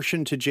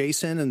apportioned to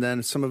Jason and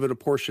then some of it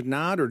apportioned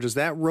not, or does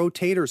that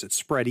rotate, or is it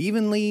spread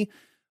evenly?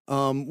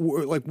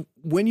 Like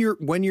when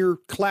you're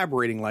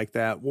collaborating like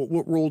that,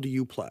 what role do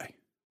you play?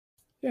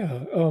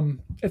 Yeah,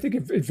 I think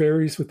it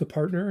varies with the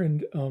partner,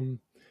 and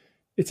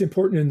it's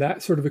important in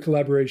that sort of a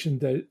collaboration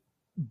that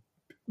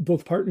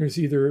both partners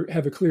either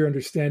have a clear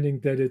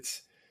understanding that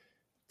it's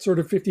sort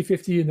of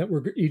 50-50 and that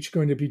we're each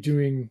going to be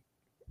doing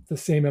the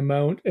same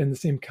amount and the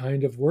same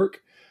kind of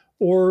work,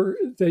 or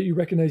that you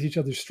recognize each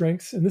other's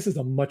strengths. And this is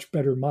a much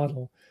better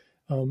model.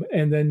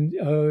 And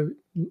then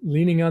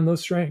leaning on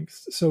those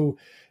strengths. So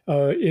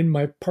in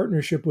my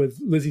partnership with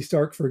Lizzie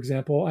Stark, for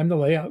example, I'm the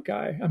layout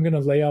guy. I'm going to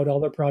lay out all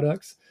their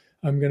products.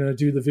 I'm going to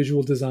do the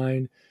visual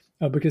design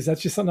because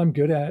that's just something I'm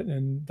good at.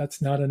 And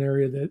that's not an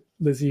area that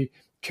Lizzie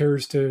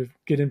cares to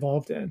get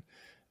involved in.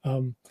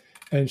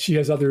 And she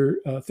has other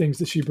things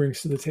that she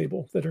brings to the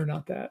table that are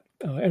not that.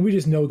 And we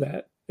just know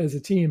that as a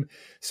team.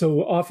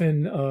 So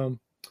often,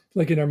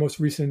 like in our most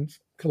recent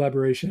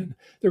collaboration,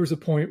 there was a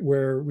point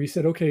where we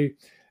said, okay,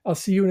 I'll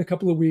see you in a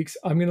couple of weeks.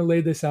 I'm going to lay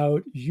this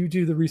out. You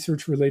do the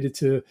research related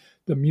to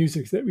the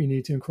music that we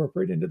need to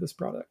incorporate into this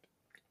product.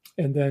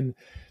 And then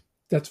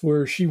that's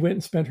where she went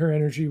and spent her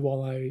energy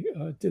while I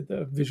did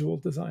the visual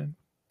design.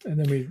 and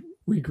then we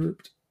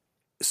regrouped.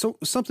 So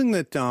something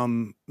that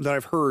that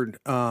I've heard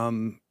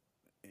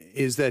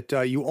is that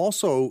you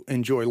also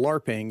enjoy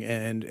LARPing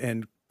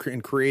and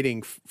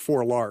creating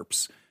for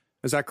LARPs.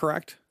 Is that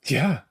correct?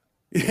 Yeah.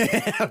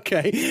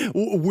 Okay.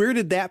 Where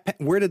did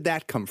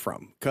that come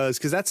from? Because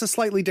that's a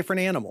slightly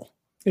different animal.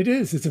 It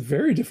is. It's a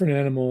very different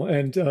animal,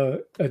 and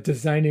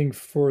designing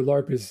for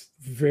LARP is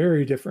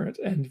very different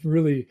and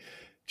really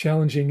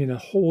challenging in a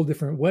whole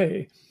different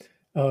way.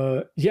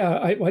 I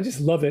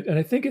just love it, and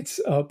I think it's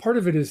part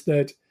of it is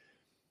that,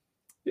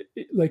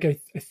 I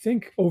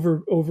think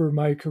over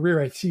my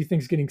career, I see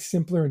things getting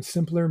simpler and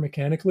simpler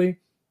mechanically.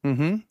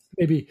 Mm-hmm.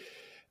 Maybe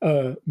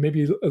a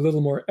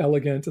little more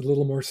elegant, a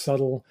little more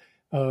subtle,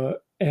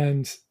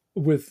 and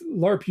with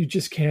LARP,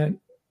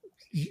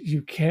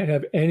 you can't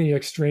have any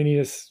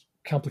extraneous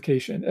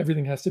complication.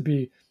 Everything has to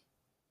be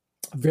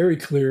very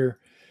clear,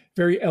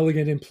 very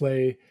elegant in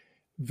play,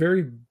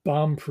 very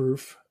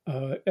bomb-proof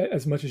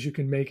as much as you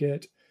can make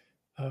it.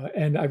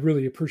 And I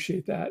really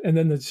appreciate that. And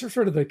then the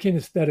sort of the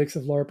kinesthetics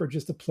of LARP are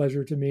just a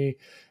pleasure to me.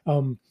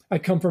 I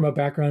come from a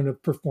background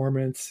of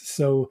performance,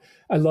 so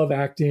I love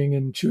acting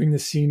and chewing the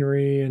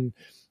scenery and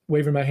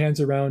waving my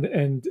hands around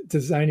and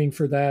designing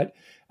for that.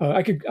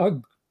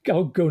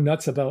 I'll go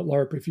nuts about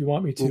LARP if you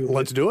want me to.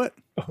 Let's do it.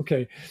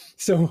 Okay.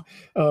 So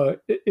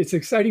it's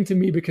exciting to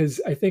me because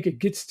I think it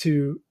gets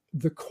to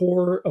the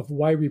core of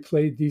why we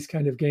played these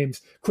kind of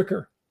games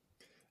quicker.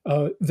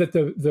 That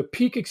the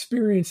peak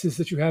experiences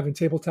that you have in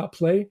tabletop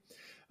play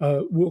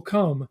will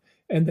come,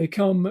 and they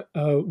come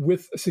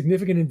with a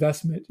significant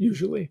investment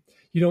usually.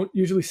 You don't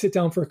usually sit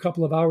down for a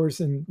couple of hours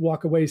and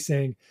walk away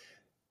saying,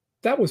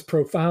 that was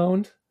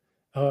profound.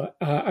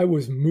 I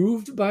was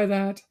moved by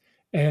that.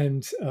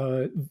 And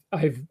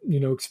I've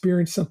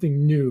experienced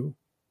something new.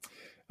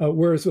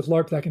 Whereas with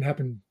LARP, that can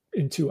happen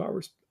in 2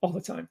 hours all the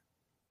time.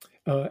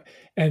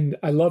 And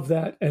I love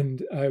that,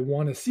 and I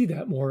want to see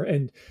that more.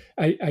 And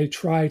I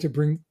try to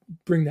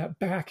bring that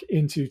back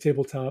into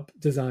tabletop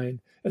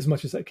design as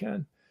much as I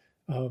can,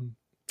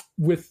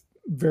 with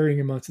varying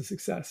amounts of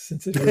success,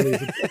 since it really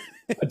is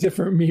a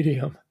different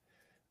medium.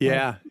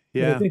 Yeah.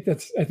 I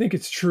think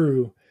it's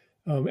true,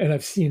 and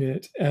I've seen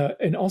it.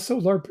 And also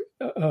LARP.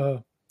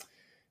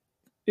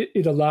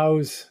 It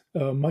allows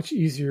a much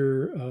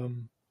easier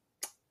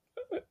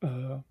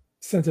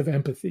sense of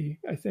empathy,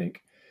 I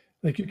think.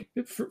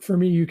 For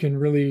me, you can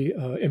really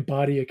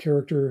embody a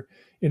character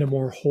in a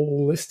more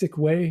holistic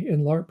way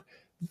in LARP,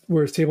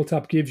 whereas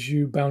tabletop gives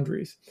you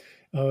boundaries.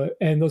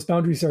 And those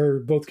boundaries are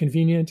both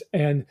convenient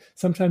and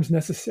sometimes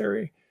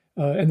necessary.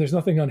 And there's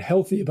nothing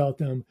unhealthy about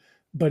them,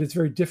 but it's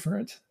very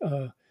different.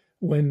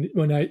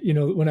 When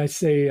I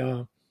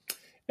say,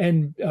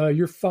 and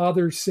your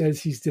father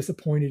says he's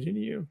disappointed in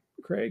you,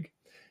 Craig,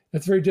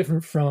 that's very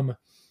different from,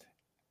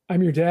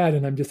 I'm your dad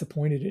and I'm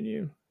disappointed in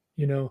you.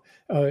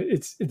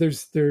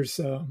 There's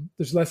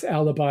less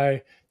alibi,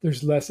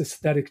 there's less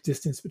aesthetic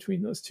distance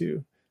between those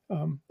two,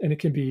 and it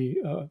can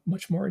be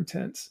much more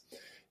intense.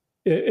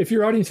 If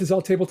your audience is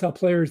all tabletop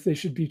players, they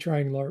should be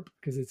trying LARP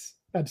because it's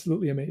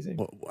absolutely amazing.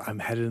 Well, I'm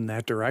headed in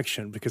that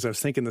direction because I was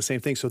thinking the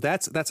same thing. So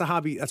that's a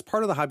hobby. That's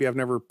part of the hobby I've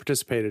never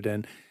participated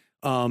in.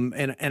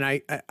 And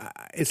I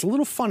it's a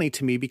little funny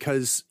to me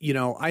because,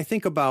 I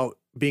think about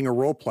being a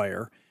role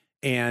player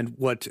and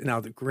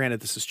granted,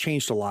 this has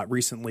changed a lot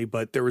recently,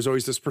 but there was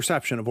always this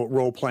perception of what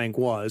role playing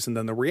was, and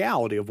then the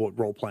reality of what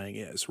role playing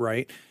is.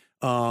 Right.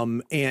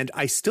 And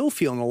I still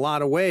feel in a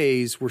lot of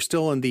ways, we're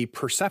still in the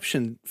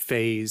perception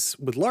phase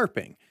with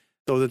LARPing,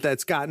 though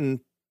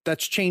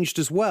that's changed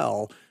as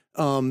well.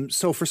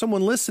 So for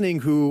someone listening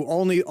who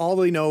all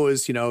they know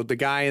is, the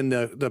guy in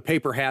the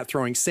paper hat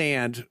throwing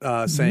sand,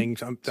 saying,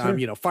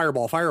 sure.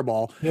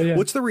 Fireball. Yeah.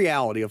 What's the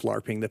reality of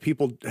LARPing that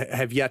people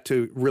have yet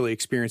to really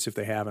experience if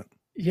they haven't?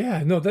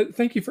 Yeah, no,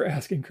 thank you for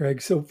asking,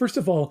 Craig. So first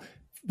of all,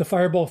 the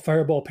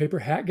fireball paper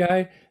hat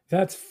guy,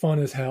 that's fun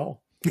as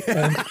hell.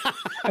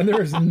 And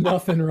there is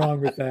nothing wrong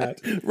with that.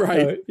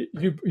 Right.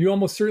 You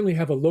almost certainly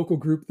have a local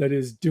group that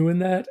is doing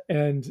that.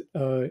 And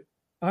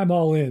I'm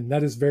all in.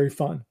 That is very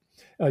fun.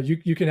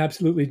 You can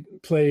absolutely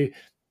play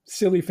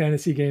silly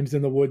fantasy games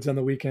in the woods on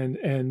the weekend,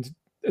 and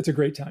it's a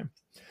great time.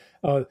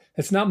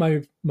 It's not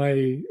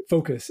my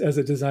focus as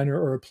a designer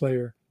or a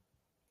player,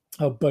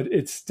 but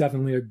it's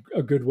definitely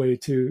a good way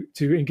to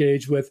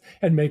engage with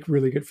and make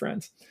really good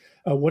friends.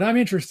 What I'm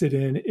interested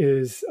in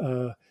is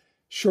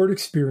short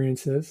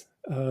experiences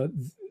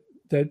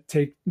that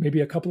take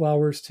maybe a couple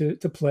hours to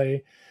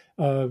play,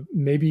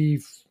 maybe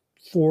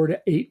 4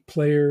 to 8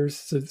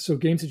 players. So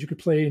games that you could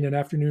play in an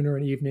afternoon or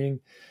an evening.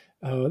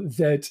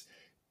 That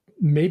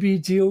maybe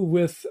deal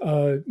with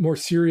more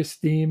serious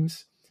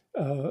themes,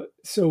 or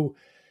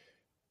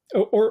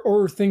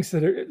things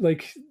that are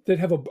that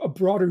have a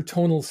broader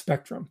tonal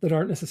spectrum that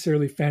aren't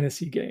necessarily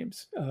fantasy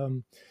games.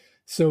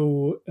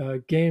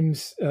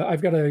 Games.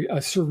 I've got a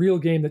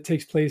surreal game that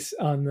takes place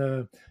on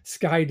the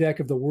sky deck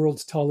of the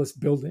world's tallest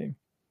building,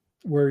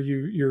 where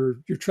you're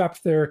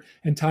trapped there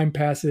and time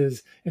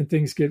passes and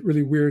things get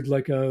really weird,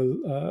 like a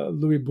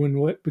Louis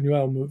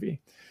Buñuel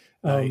movie.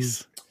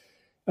 Nice.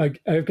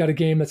 I've got a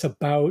game that's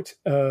about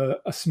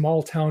a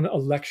small town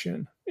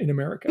election in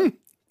America.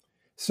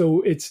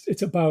 So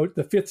it's about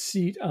the 5th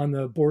seat on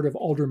the board of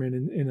aldermen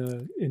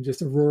in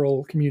just a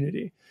rural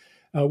community,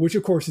 which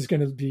of course is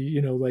going to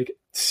be, like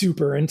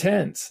super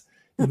intense.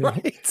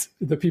 Right.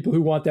 The people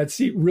who want that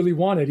seat really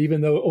want it,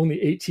 even though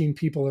only 18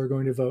 people are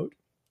going to vote.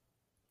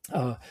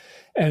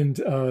 And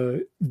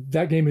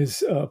that game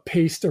is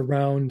paced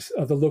around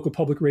the local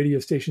public radio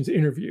station's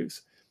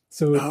interviews.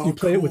 So you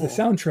play it with a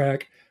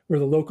soundtrack where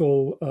the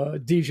local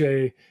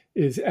DJ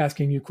is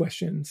asking you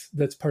questions.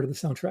 That's part of the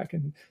soundtrack,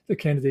 and the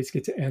candidates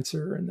get to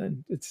answer, and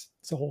then it's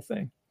a whole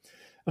thing.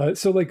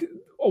 So like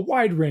a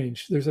wide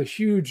range. There's a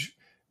huge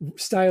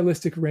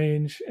stylistic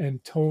range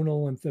and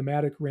tonal and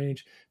thematic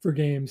range for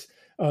games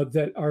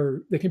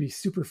that can be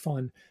super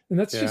fun. And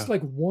that's just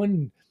like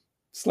one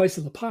slice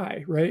of the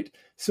pie, right?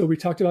 So we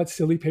talked about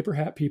silly paper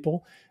hat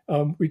people.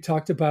 We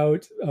talked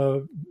about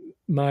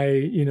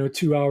my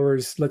 2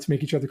 hours let's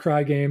make each other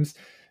cry games,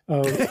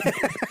 or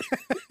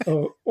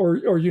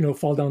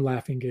fall down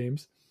laughing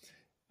games.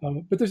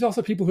 But there's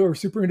also people who are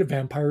super into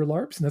vampire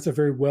LARPs, and that's a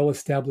very well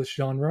established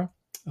genre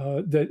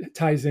that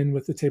ties in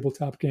with the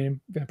tabletop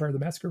game Vampire the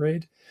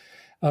Masquerade.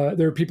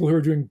 There are people who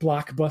are doing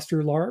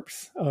blockbuster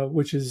LARPs,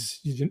 which is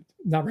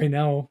not right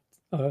now,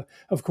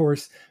 of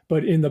course,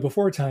 but in the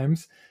before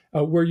times,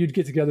 where you'd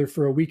get together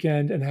for a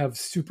weekend and have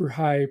super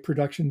high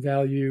production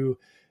value,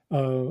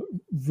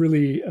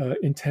 really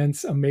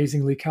intense,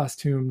 amazingly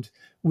costumed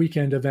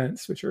weekend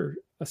events, which are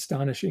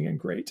astonishing and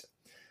great.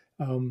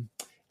 And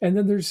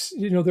then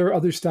there are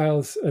other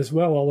styles as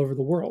well all over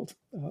the world.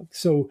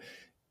 So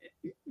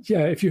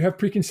if you have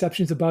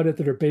preconceptions about it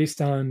that are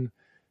based on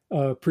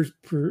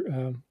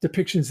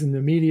depictions in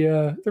the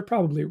media, they're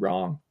probably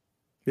wrong.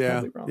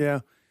 Yeah. Yeah.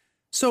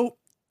 So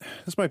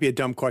this might be a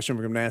dumb question,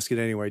 but I'm going to ask it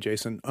anyway,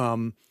 Jason.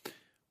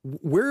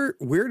 Where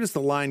does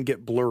the line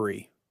get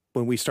blurry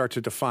when we start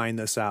to define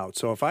this out?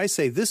 So if I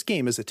say this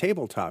game is a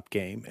tabletop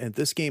game and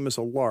this game is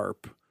a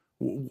LARP,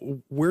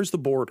 where's the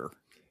border?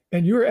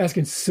 And you're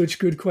asking such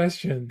good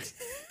questions.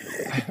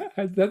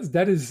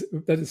 That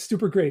is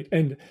super great.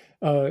 And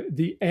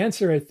the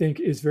answer, I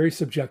think, is very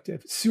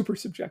subjective, super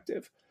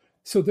subjective.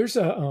 So there's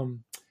a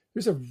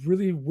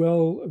really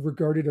well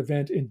regarded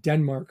event in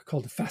Denmark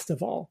called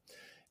Festival.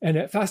 And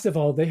at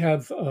Festival, they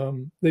have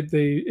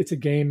it's a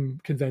game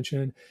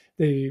convention.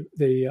 They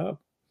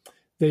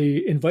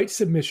invite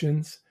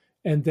submissions,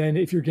 and then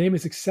if your game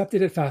is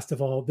accepted at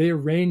Festival, they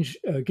arrange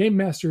game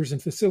masters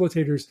and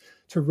facilitators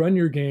to run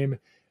your game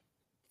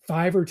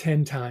 5 or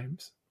 10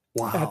 times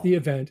at the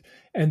event.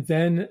 And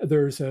then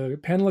there's a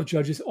panel of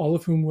judges, all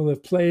of whom will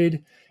have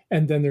played.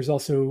 And then there's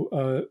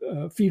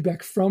also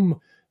feedback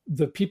from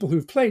the people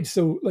who've played.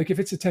 So like if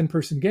it's a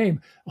 10-person game,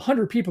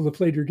 100 people have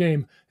played your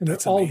game, and they're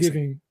all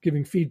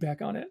giving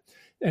feedback on it.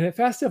 And at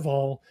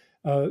Festival,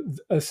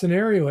 a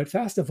scenario at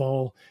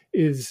Festival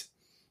is,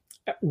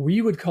 we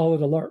would call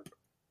it a LARP,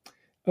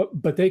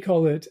 but they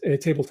call it a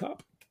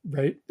tabletop.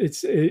 Right.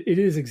 It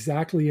is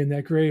exactly in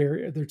that gray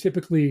area. They're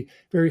typically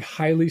very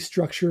highly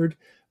structured,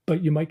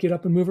 but you might get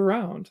up and move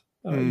around.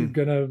 You're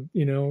going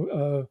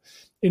to,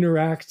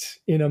 interact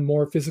in a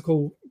more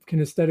physical,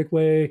 kinesthetic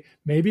way,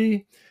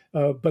 maybe.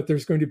 But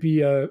there's going to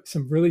be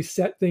some really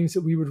set things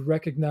that we would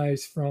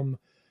recognize from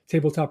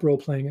tabletop role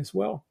playing as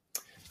well.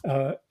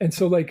 And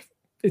so like,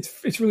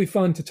 it's really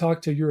fun to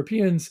talk to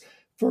Europeans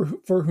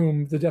for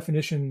whom the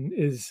definition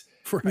is,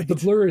 the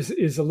blur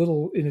is a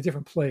little in a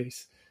different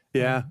place.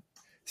 Yeah.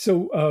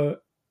 So,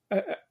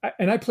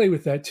 I play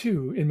with that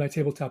too in my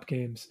tabletop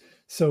games.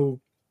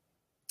 So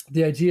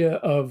the idea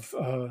of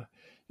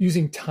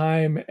using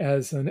time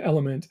as an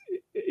element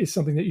is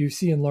something that you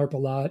see in LARP a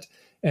lot.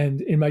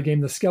 And in my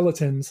game, The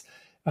Skeletons,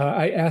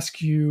 I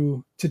ask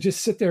you to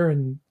just sit there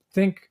and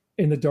think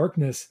in the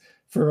darkness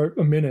for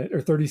a minute or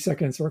 30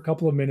 seconds or a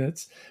couple of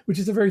minutes, which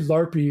is a very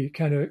LARPy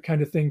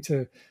kind of thing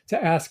to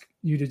ask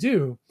you to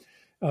do.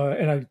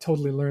 And I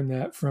totally learned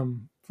that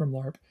from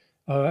LARP.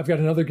 I've got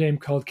another game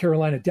called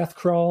Carolina Death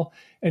Crawl,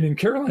 and in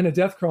Carolina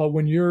Death Crawl,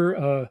 when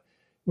you're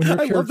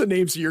I love the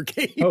names of your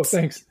games. Oh,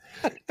 thanks.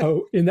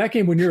 In that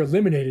game, when you're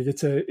eliminated,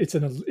 it's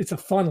a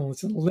funnel.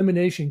 It's an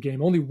elimination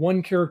game. Only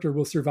one character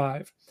will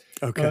survive.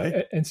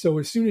 Okay. And so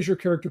as soon as your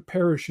character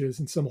perishes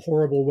in some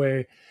horrible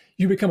way,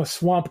 you become a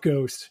swamp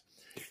ghost,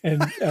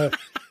 and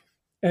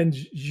and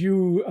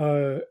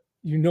you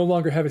no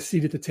longer have a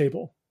seat at the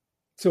table.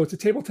 So it's a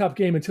tabletop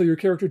game until your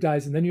character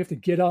dies, and then you have to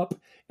get up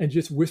and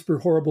just whisper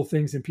horrible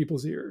things in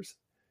people's ears.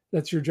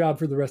 That's your job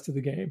for the rest of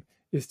the game,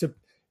 is to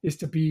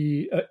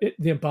be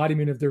the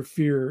embodiment of their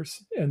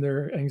fears and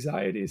their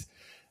anxieties.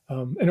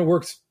 And it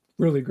works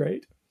really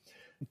great.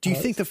 Do you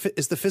think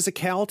is the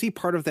physicality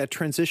part of that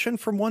transition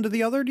from one to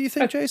the other, do you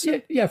think,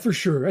 Jason? Yeah, for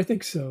sure. I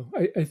think so.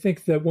 I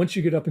think that once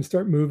you get up and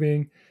start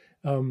moving,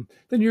 then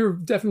you're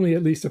definitely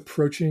at least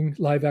approaching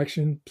live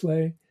action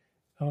play.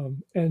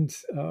 And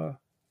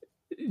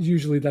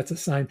usually that's a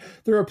sign.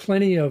 There are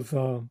plenty of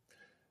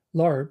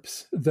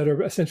LARPs that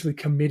are essentially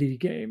committee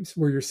games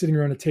where you're sitting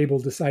around a table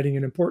deciding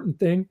an important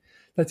thing.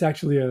 That's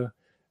actually a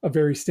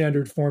very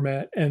standard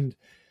format. And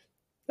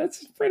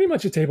That's pretty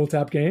much a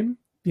tabletop game.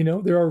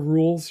 There are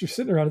rules. You're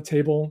sitting around a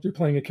table. You're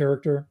playing a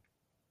character.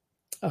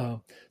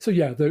 So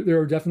yeah, there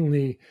are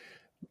definitely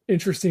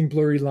interesting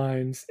blurry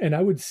lines. And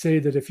I would say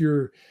that if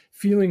you're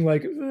feeling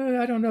like,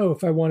 I don't know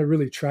if I want to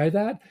really try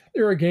that,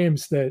 there are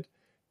games that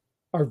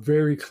are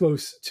very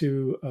close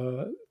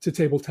to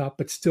tabletop,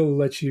 but still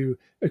let you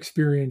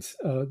experience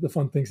the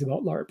fun things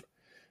about LARP.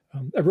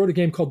 I wrote a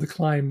game called The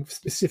Climb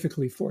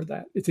specifically for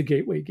that. It's a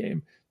gateway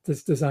game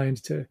that's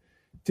designed to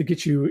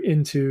get you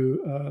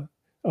into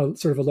a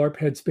sort of a LARP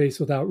headspace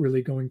without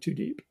really going too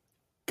deep.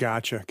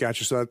 Gotcha.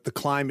 So The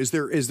Climb, is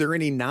there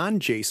any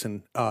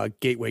non-Jason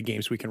gateway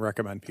games we can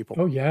recommend people?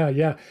 Oh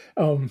yeah.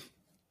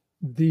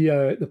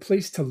 The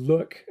place to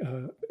look,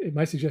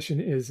 my suggestion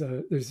is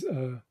there's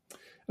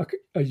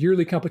a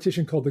yearly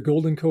competition called the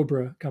Golden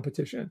Cobra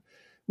competition,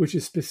 which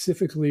is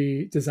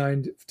specifically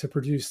designed to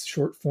produce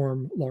short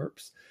form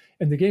LARPs.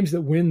 And the games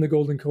that win the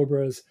Golden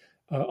Cobras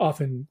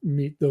often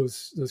meet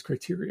those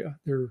criteria.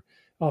 They're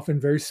often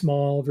very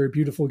small, very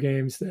beautiful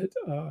games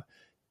that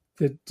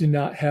do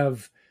not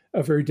have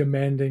a very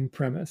demanding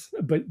premise,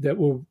 but that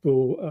will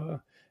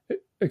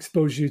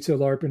expose you to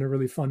LARP in a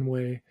really fun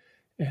way,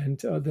 and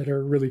that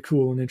are really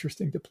cool and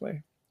interesting to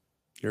play.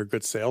 You're a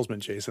good salesman,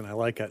 Jason. I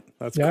like it.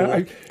 That's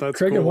cool. That's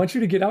Craig, cool. I want you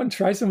to get out and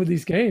try some of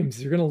these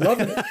games. You're going to love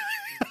it.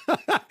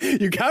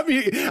 You got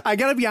me. I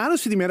got to be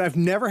honest with you, man. I've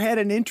never had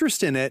an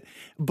interest in it,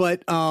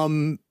 but a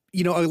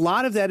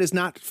lot of that is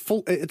not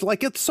full. It's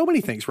like it's so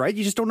many things, right?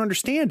 You just don't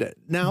understand it.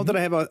 Now that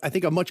I have I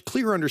think a much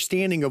clearer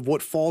understanding of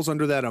what falls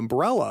under that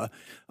umbrella,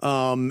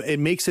 it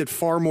makes it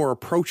far more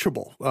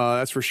approachable.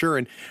 That's for sure.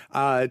 And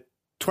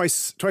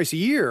twice a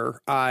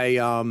year,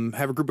 I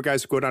have a group of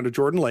guys who go down to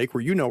Jordan Lake,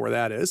 where where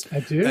that is. I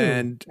do.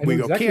 And I know we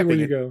go exactly camping. Where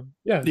you go.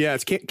 Yeah,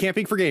 it's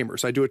camping for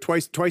gamers. I do it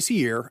twice a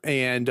year,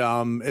 and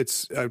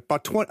it's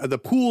about 20. The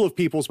pool of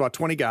people is about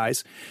 20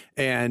 guys,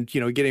 and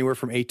get anywhere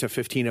from 8 to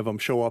 15 of them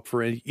show up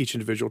for each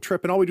individual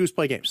trip, and all we do is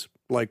play games.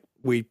 Like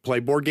we play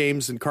board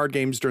games and card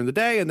games during the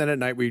day, and then at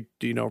night we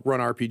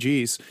run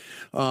RPGs.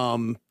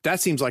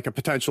 That seems like a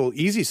potential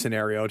easy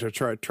scenario to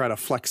try to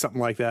flex something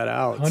like that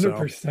out.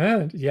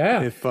 100%.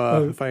 Yeah. If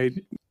I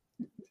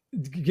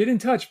get in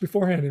touch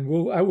beforehand,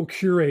 and I will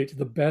curate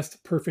the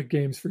best perfect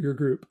games for your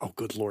group. Oh,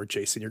 good Lord,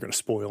 Jason, you're going to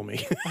spoil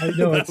me. I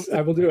know.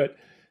 I will do it.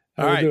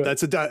 All right,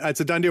 that's a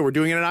done deal. We're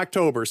doing it in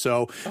October,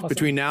 so awesome.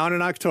 Between now and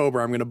in October,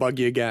 I'm going to bug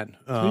you again.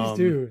 Please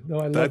do. No,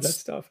 I love that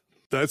stuff.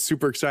 That's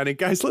super exciting.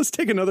 Guys, let's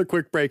take another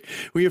quick break.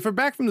 If we're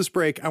back from this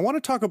break, I want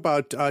to talk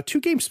about two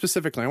games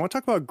specifically. I want to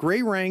talk about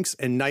Grey Ranks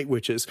and Night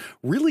Witches.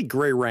 Really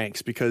Grey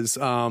Ranks, because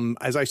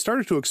as I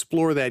started to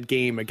explore that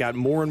game, it got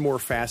more and more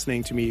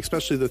fascinating to me,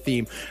 especially the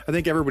theme. I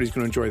think everybody's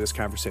going to enjoy this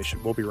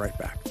conversation. We'll be right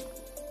back.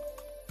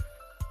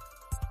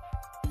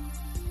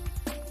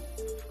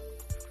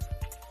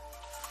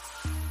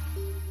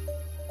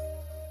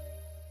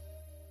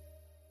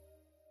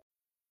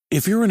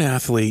 If you're an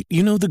athlete,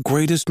 the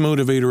greatest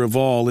motivator of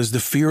all is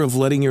the fear of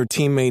letting your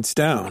teammates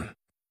down.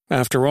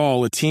 After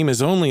all, a team is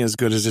only as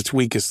good as its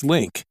weakest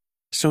link.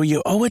 So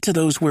you owe it to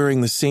those wearing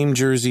the same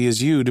jersey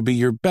as you to be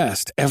your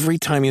best every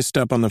time you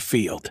step on the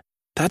field.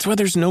 That's why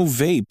there's no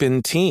vape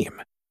in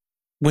team.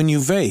 When you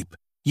vape,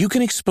 you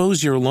can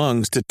expose your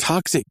lungs to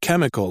toxic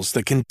chemicals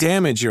that can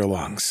damage your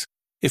lungs.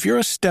 If you're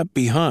a step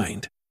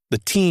behind, the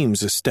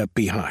team's a step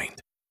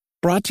behind.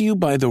 Brought to you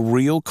by The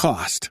Real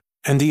Cost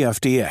and the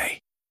FDA.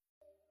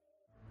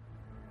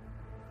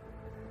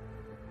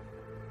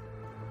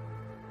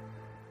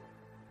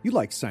 You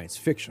like science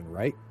fiction,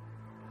 right?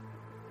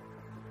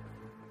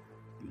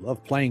 You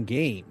love playing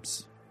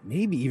games,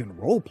 maybe even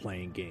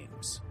role-playing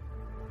games.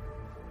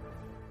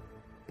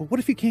 But what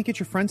if you can't get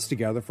your friends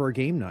together for a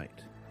game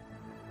night?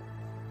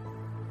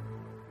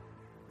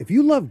 If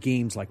you love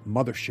games like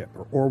Mothership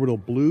or Orbital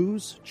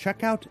Blues,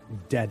 check out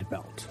Dead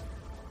Belt,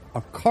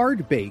 a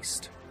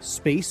card-based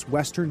space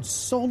western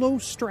solo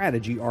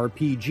strategy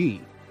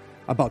RPG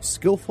about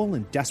skillful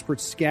and desperate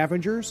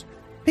scavengers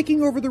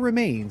picking over the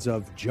remains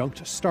of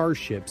junked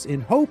starships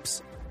in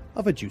hopes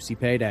of a juicy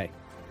payday.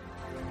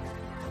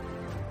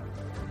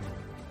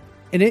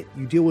 In it,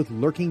 you deal with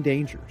lurking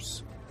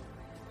dangers,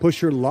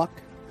 push your luck,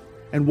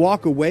 and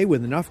walk away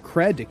with enough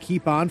cred to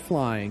keep on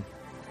flying.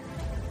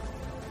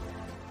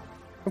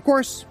 Of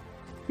course,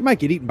 you might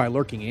get eaten by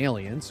lurking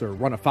aliens, or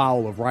run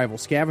afoul of rival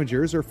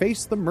scavengers, or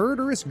face the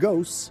murderous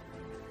ghosts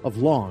of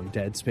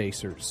long-dead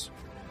spacers.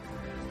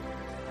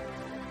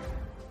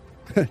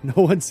 No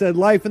one said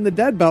life in the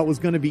Dead Belt was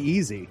going to be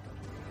easy.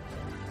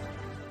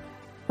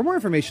 For more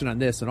information on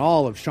this and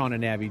all of Sean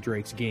and Abby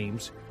Drake's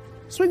games,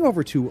 swing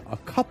over to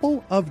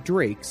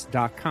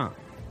acoupleofdrakes.com.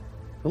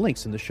 The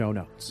link's in the show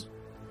notes.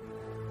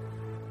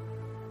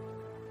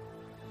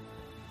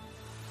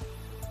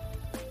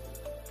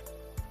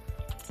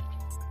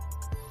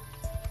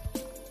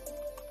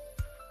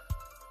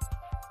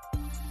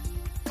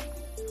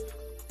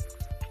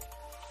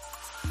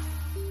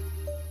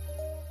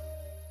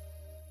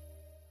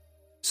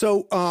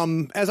 So,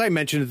 as I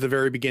mentioned at the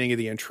very beginning of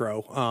the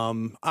intro,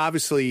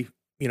 obviously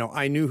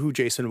I knew who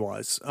Jason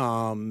was,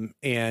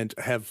 and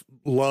have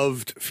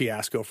loved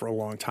Fiasco for a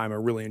long time. I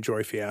really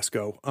enjoy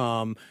Fiasco.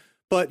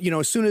 But,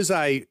 as soon as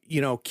I,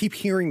 keep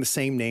hearing the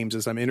same names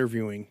as I'm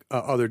interviewing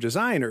other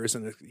designers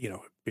and,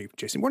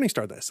 Jason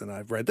Morningstar this, and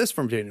I've read this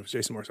from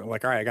Jason Morningstar. I'm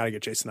like, all right, I got to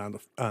get Jason on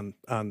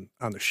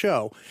the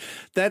show.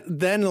 That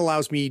then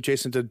allows me,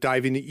 Jason, to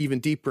dive in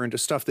even deeper into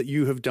stuff that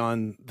you have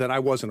done that I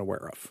wasn't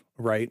aware of.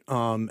 Right.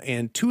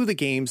 And two of the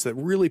games that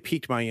really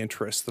piqued my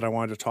interest that I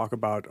wanted to talk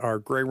about are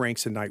Grey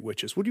Ranks and Night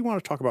Witches. What do you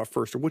want to talk about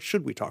first, or what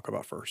should we talk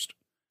about first?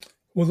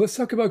 Well, let's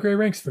talk about Grey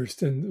Ranks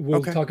first, and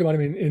we'll talk about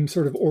them in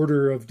sort of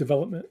order of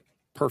development.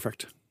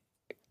 Perfect.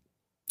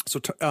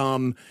 So,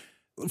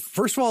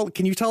 first of all,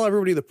 can you tell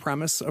everybody the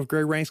premise of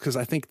Grey Ranks? Because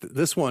I think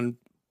this one,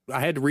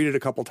 I had to read it a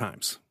couple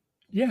times.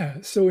 Yeah.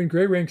 So in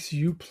Grey Ranks,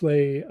 you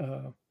play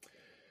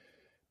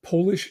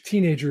Polish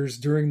teenagers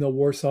during the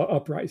Warsaw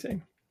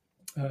Uprising.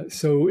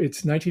 So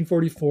it's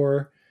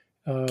 1944,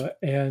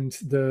 and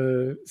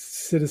the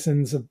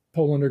citizens of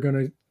Poland are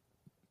going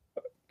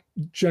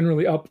to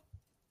generally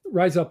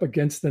rise up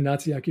against the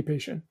Nazi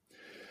occupation.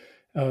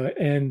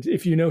 And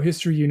if you know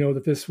history, you know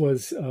that this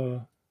was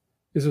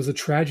a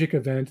tragic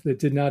event that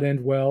did not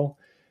end well,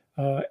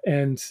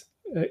 and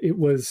it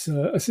was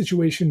a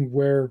situation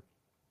where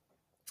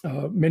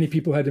many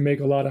people had to make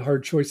a lot of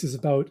hard choices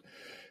about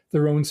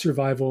their own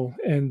survival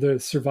and the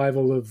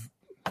survival of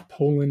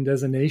Poland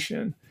as a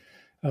nation.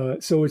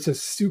 So it's a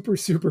super,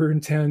 super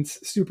intense,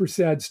 super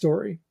sad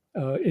story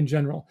in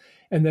general.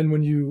 And then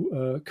when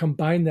you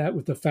combine that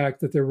with the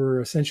fact that there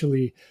were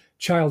essentially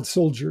child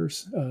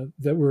soldiers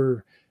that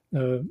were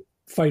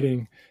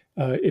fighting,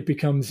 it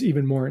becomes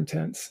even more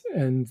intense.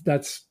 And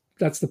that's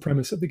the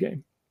premise of the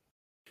game.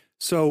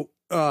 So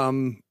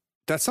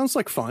that sounds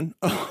like fun.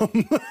 But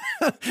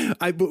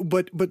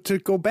to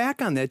go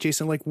back on that,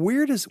 Jason, like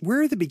where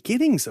are the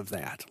beginnings of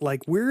that?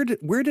 Like where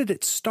did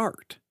it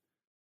start?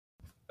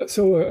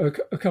 So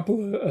a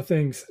couple of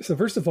things. So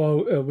first of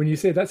all, when you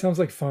say that sounds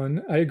like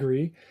fun, I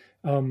agree.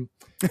 There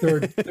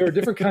are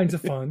different kinds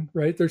of fun,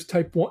 right? There's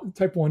type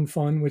one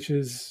fun, which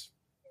is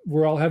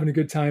we're all having a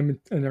good time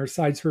and our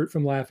sides hurt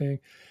from laughing.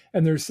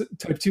 And there's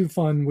type 2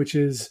 fun, which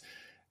is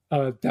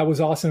that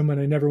was awesome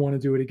and I never want to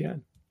do it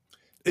again.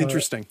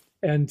 Interesting.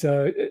 And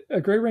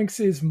Grey Ranks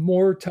is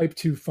more type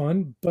 2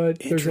 fun, but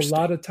there's a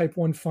lot of type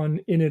 1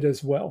 fun in it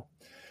as well.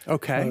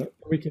 Okay.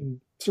 We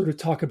can sort of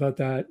talk about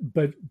that,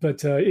 but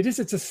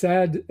it's a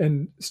sad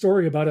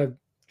story about a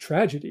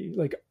tragedy.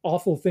 Like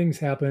awful things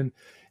happen,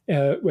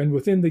 and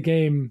within the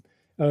game,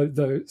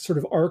 the sort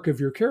of arc of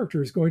your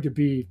character is going to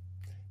be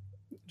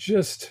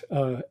just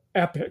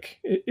epic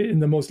in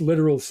the most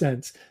literal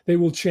sense. They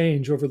will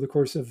change over the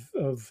course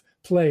of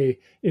play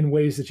in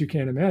ways that you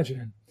can't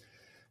imagine.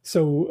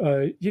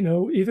 So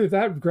either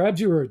that grabs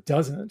you or it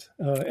doesn't,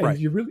 and right.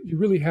 you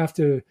really have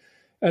to,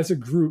 as a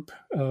group,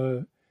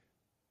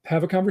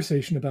 have a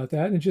conversation about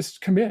that and just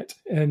commit.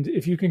 And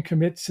if you can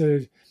commit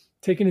to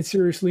taking it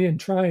seriously and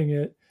trying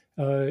it,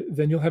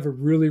 then you'll have a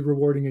really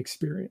rewarding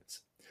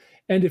experience.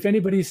 And if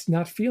anybody's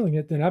not feeling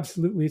it, then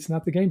absolutely it's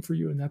not the game for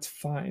you, and that's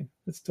fine.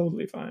 That's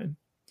totally fine.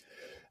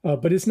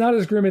 But it's not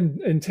as grim and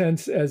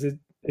intense as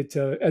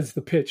as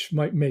the pitch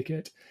might make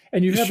it.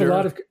 And you have a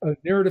lot of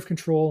narrative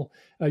control.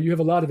 You have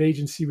a lot of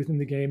agency within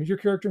the game. Your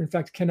character, in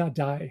fact, cannot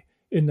die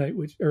in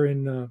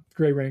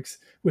Grey Ranks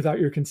without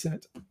your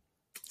consent.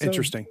 So,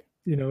 interesting.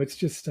 It's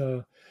just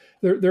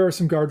there are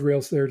some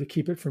guardrails there to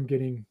keep it from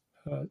getting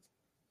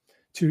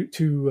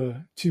too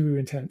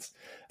intense.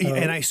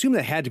 And I assume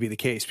that had to be the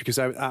case because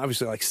I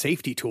obviously like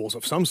safety tools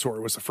of some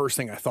sort was the first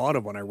thing I thought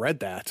of when I read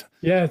that.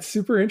 Yeah, it's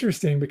super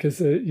interesting because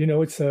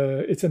it's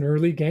an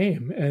early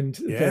game, and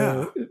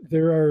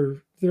there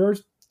are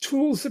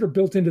tools that are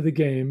built into the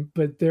game,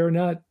 but they're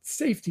not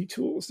safety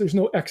tools. There's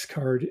no X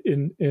card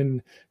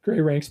in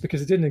Grey Ranks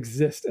because it didn't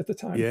exist at the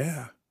time.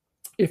 Yeah.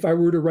 If I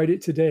were to write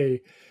it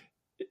today,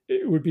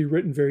 it would be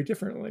written very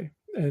differently,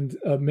 and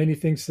many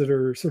things that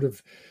are sort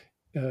of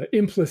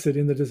implicit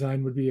in the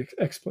design would be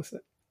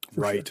explicit.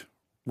 Right. Sure.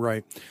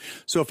 Right.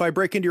 So if I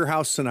break into your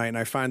house tonight and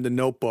I find the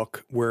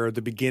notebook where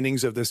the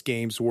beginnings of this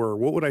games were,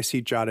 what would I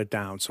see jotted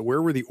down? So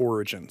where were the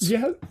origins?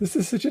 Yeah, this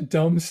is such a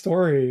dumb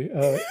story.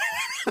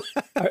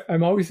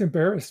 I'm always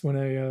embarrassed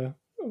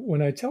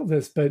when I tell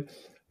this, but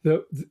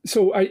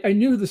so I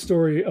knew the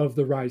story of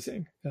the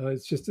Rising.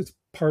 It's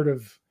part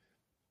of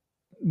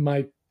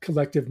my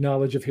collective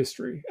knowledge of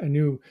history. I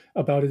knew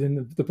about it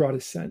in the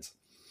broadest sense.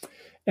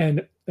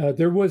 And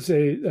there was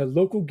a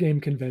local game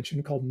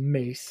convention called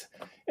MACE.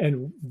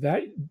 And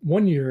that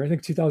one year, I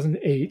think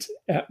 2008,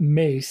 at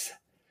MACE,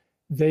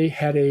 they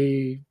had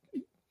a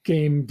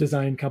game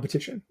design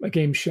competition, a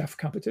game chef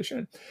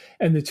competition.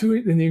 And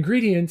the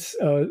ingredients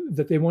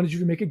that they wanted you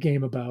to make a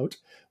game about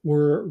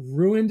were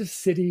ruined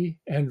city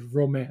and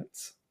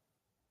romance.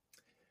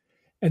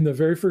 And the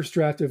very first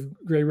draft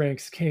of Grey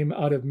Ranks came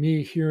out of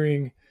me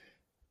hearing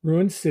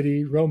ruined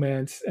city,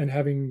 romance, and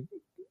having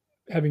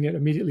it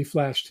immediately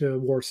flash to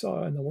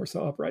Warsaw and the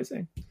Warsaw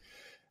Uprising.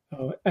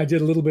 I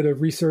did a little bit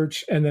of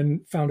research and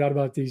then found out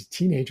about these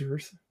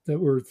teenagers that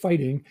were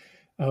fighting,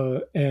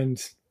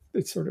 and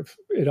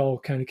it all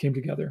kind of came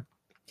together.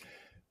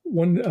 I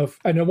won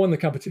the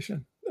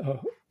competition.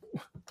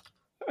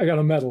 I got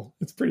a medal.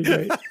 It's pretty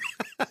great.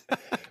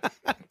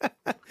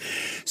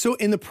 So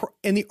in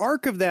the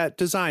arc of that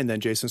design then,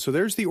 Jason, so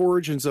there's the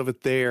origins of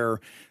it there.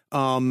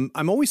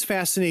 I'm always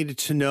fascinated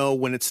to know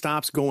when it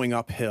stops going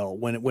uphill,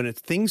 when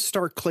things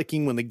start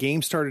clicking, when the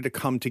game started to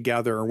come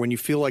together, or when you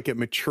feel like it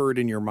matured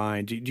in your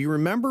mind. Do you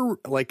remember,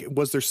 like,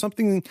 was there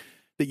something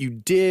that you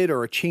did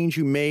or a change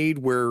you made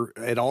where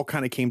it all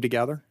kind of came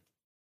together?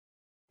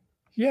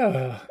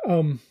 Yeah,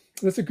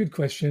 that's a good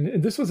question.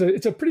 And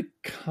it's a pretty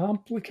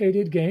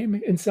complicated game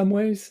in some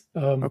ways.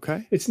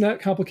 Okay. It's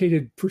not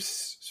complicated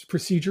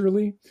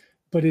procedurally,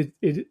 but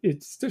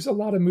there's a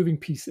lot of moving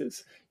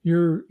pieces.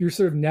 You're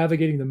sort of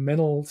navigating the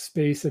mental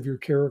space of your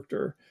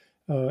character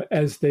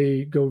as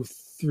they go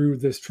through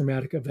this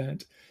traumatic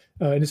event.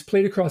 And it's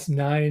played across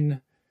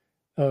 9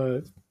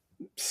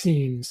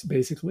 scenes,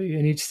 basically.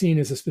 And each scene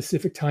is a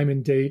specific time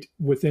and date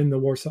within the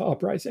Warsaw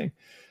Uprising.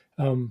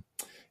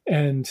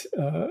 And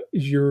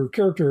your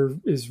character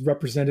is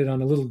represented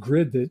on a little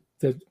grid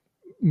that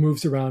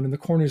moves around, and the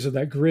corners of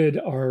that grid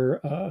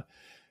are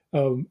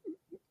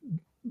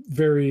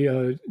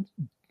very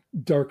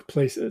dark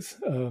places.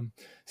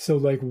 So,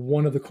 like,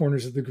 one of the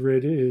corners of the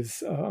grid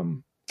is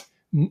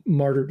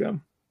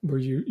martyrdom, where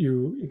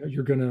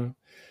you're going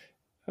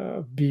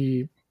to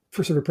be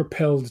sort of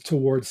propelled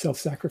towards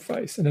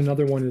self-sacrifice, and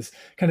another one is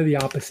kind of the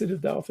opposite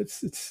of that.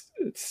 It's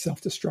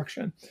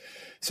self-destruction.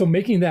 So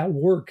making that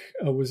work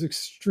was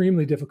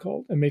extremely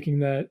difficult, and making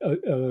that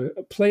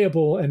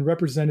playable and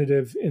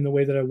representative in the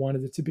way that I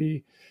wanted it to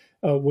be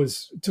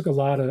took a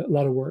lot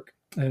of work.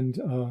 And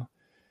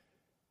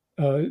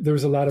there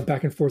was a lot of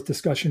back and forth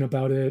discussion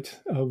about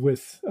it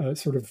with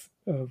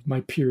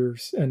my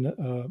peers, and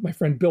my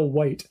friend Bill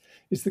White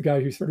is the guy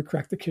who sort of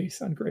cracked the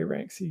case on Gray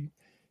Ranks.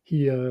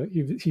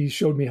 He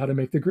showed me how to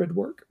make the grid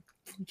work,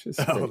 which is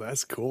great.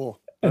 That's cool.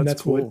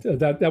 That's cool. What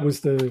that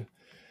was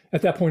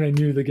at that point I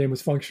knew the game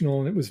was functional,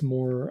 and it was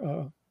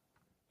more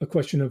a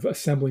question of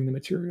assembling the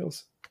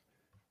materials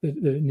that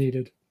it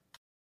needed.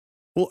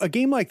 Well, a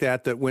game like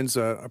that wins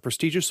a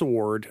prestigious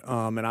award,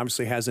 and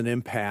obviously has an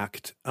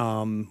impact.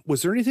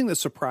 Was there anything that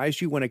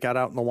surprised you when it got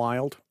out in the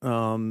wild?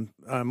 I'm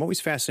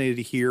always fascinated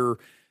to hear,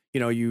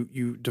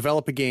 you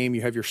develop a game,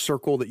 you have your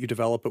circle that you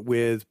develop it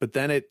with, but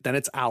then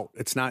it's out.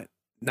 It's not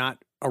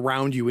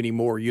around you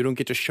anymore. You don't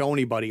get to show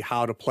anybody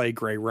how to play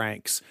Gray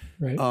Ranks.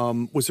 Right.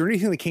 Was there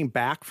anything that came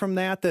back from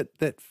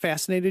that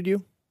fascinated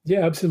you?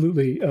 Yeah,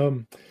 absolutely.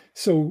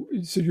 So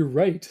you're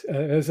right.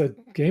 As a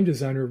game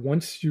designer,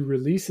 once you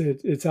release it,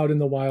 it's out in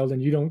the wild,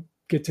 and you don't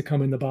get to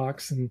come in the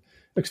box and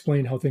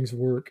explain how things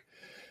work.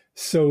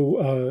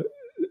 So,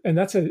 and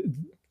that's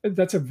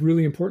a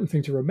really important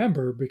thing to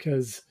remember,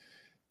 because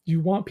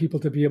you want people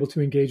to be able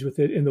to engage with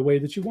it in the way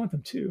that you want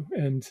them to.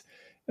 And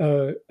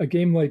a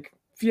game like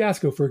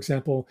Fiasco, for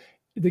example,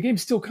 the game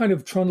still kind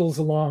of trundles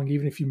along,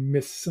 even if you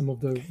miss some of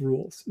the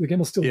rules. The game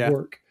will still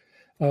work.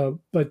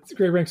 But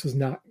Gray Ranks was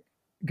not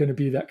going to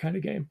be that kind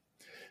of game.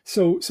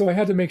 So I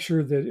had to make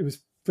sure that it was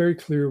very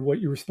clear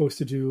what you were supposed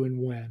to do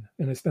and when.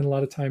 And I spent a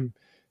lot of time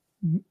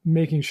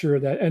making sure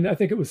that, and I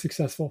think it was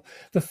successful.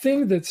 The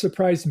thing that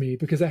surprised me,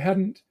 because I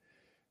hadn't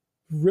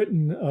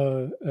written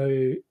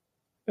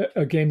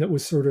a game that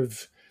was sort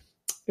of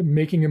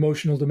making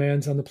emotional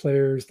demands on the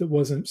players, that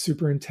wasn't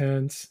super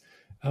intense.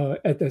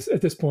 At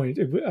this point,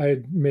 I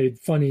had made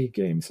funny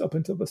games up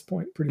until this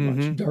point, pretty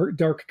much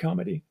dark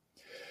comedy.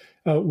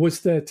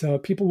 Was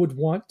that people would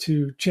want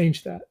to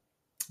change that?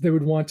 They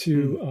would want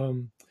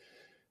to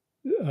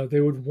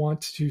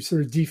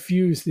sort of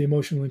diffuse the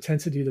emotional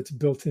intensity that's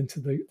built into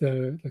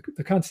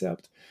the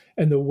concept,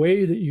 and the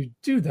way that you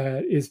do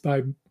that is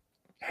by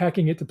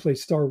hacking it to play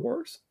Star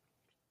Wars.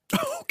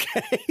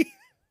 Okay.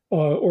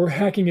 Or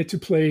hacking it to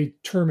play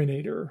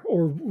Terminator,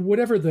 or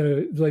whatever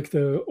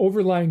the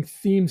overlying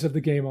themes of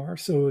the game are.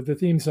 So the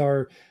themes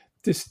are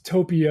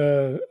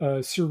dystopia,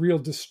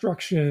 surreal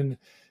destruction.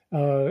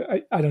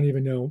 I don't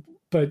even know,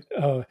 but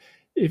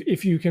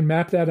if you can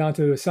map that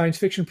onto a science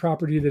fiction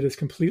property that is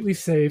completely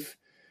safe,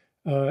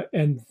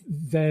 and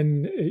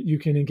then you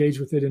can engage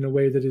with it in a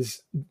way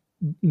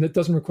that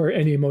doesn't require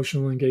any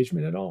emotional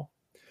engagement at all.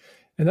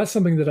 And that's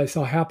something that I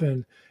saw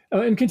happen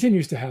and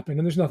continues to happen.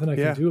 And there's nothing I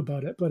can do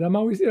about it. But it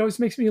always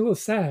makes me a little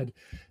sad,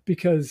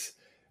 because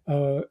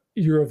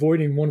you're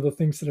avoiding one of the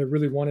things that I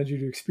really wanted you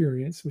to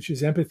experience, which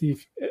is empathy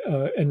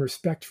and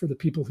respect for the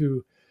people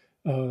who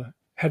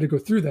had to go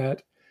through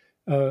that,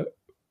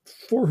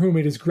 for whom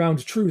it is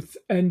ground truth.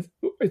 And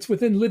it's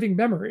within living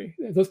memory.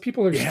 Those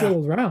people are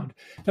still around.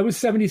 That was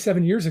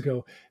 77 years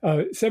ago.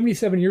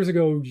 77 years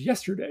ago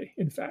yesterday,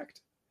 in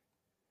fact.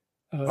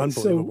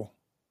 Unbelievable.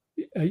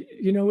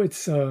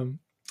 So,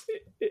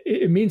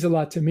 it means a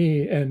lot to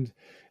me, and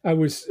I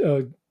was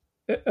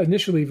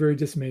initially very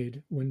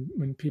dismayed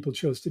when people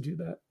chose to do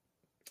that.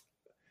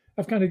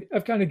 I've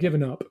kind of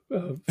given up.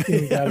 I'm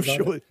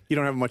sure you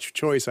don't have much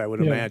choice, I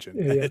would imagine.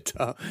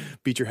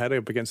 Beat your head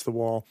up against the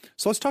wall.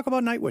 So let's talk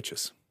about Night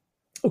Witches.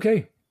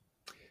 Okay.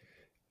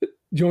 Do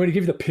you want me to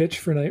give you the pitch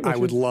for Night Witches? I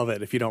would love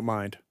it if you don't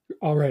mind.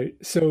 All right.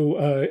 So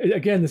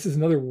again, this is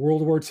another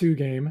World War II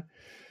game.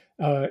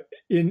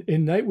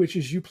 In Night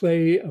Witches, you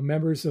play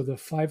members of the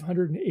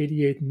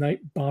 588th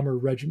Night Bomber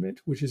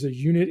Regiment, which is a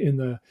unit in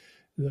the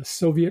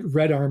Soviet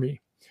Red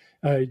Army.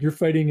 You're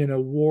fighting in a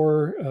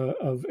war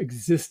of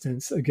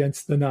existence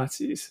against the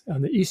Nazis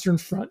on the Eastern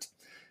Front.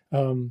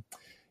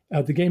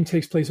 The game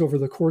takes place over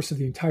the course of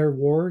the entire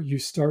war. You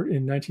start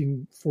in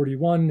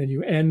 1941 and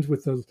you end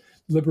with the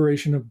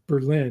liberation of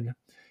Berlin,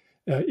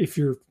 if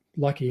you're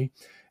lucky.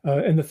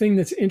 And the thing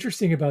that's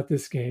interesting about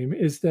this game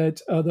is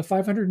that the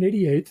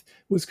 588th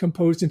was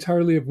composed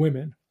entirely of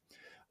women.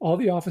 All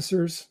the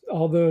officers,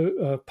 all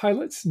the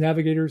pilots,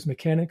 navigators,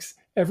 mechanics,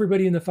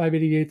 everybody in the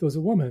 588th was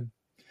a woman.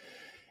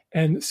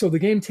 And so the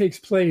game takes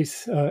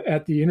place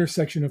at the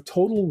intersection of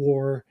total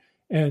war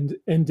and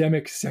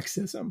endemic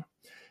sexism,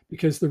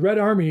 because the Red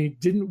Army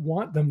didn't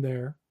want them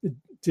there, it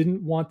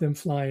didn't want them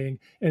flying,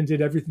 and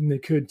did everything they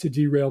could to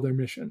derail their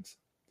missions.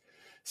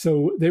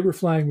 So they were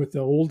flying with the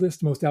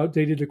oldest, most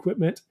outdated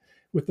equipment,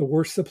 with the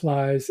worst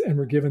supplies, and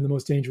were given the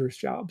most dangerous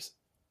jobs.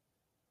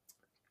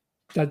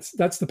 That's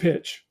the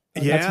pitch.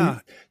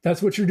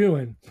 That's what you're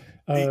doing.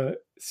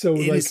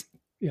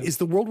 Is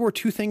the World War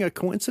II thing a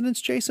coincidence,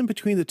 Jason,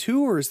 between the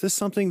two, or is this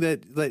something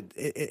that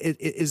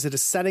is it a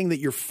setting that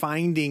you're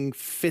finding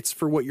fits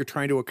for what you're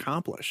trying to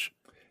accomplish?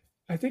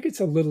 I think it's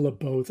a little of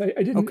both. I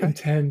didn't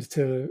intend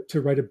to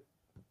write a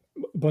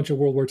bunch of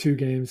World War II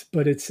games,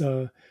 but it's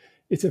a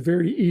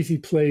very easy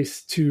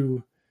place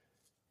to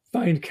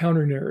find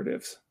counter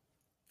narratives,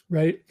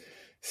 right?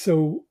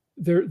 So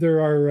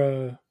there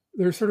are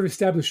sort of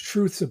established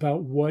truths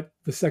about what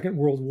the Second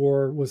World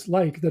War was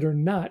like that are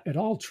not at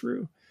all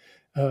true.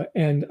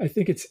 And I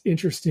think it's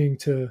interesting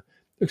to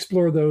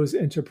explore those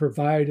and to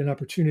provide an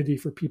opportunity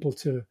for people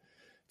to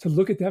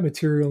look at that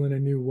material in a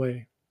new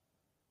way.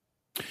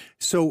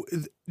 So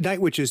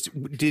Night Witches,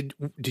 did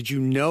you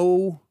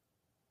know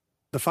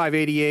the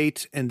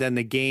 588 and then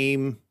the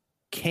game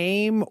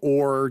came,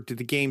 or did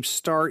the game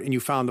start and you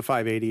found the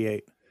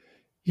 588?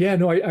 Yeah,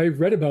 no, I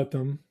read about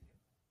them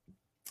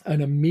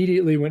and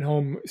immediately went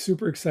home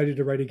super excited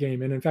to write a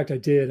game. And in fact, I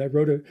did. I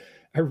wrote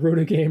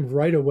a game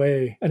right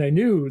away, and I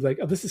knew, like,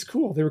 oh, this is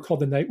cool. They were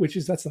called the Night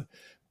Witches. That's the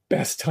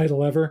best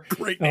title ever.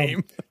 Great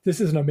name. This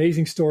is an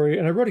amazing story.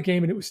 And I wrote a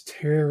game and it was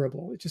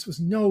terrible. It just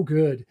was no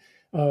good.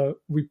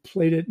 We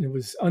played it and it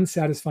was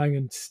unsatisfying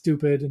and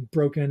stupid and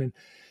broken.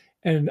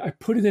 And I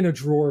put it in a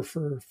drawer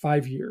for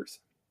 5 years.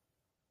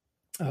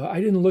 I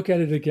didn't look at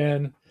it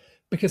again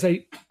because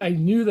I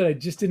knew that I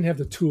just didn't have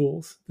the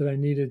tools that I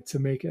needed to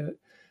make it.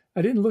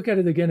 I didn't look at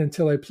it again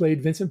until I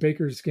played Vincent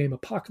Baker's game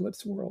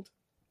Apocalypse World.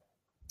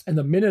 And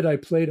the minute I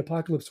played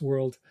Apocalypse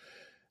World,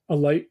 a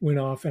light went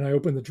off and I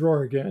opened the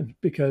drawer again,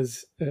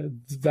 because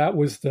that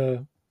was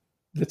the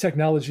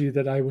technology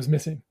that I was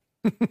missing.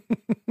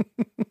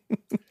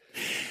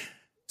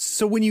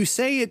 So when you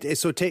say it,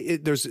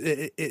 there's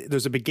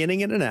a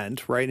beginning and an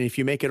end, right? And if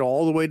you make it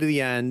all the way to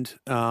the end,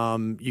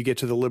 you get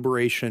to the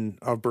liberation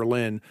of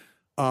Berlin.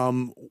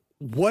 And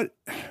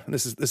if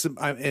this is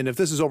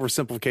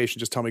oversimplification,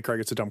 just tell me, Craig,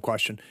 it's a dumb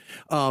question.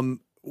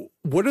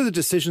 What are the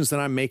decisions that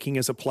I'm making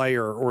as a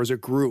player or as a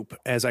group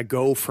as I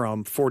go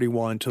from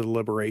 41 to the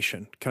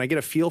liberation? Can I get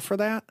a feel for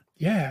that?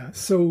 Yeah.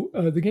 So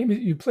the game,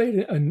 you play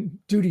it on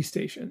duty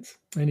stations,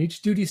 and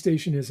each duty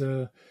station is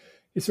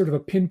sort of a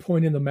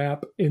pinpoint in the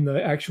map in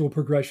the actual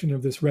progression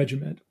of this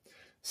regiment.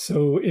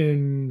 So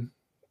in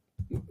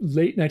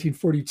late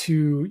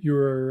 1942,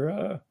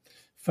 you're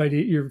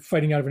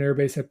fighting out of an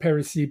airbase at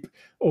Peresip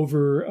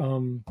over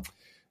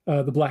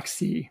the Black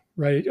Sea,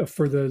 right,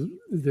 for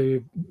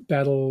the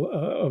Battle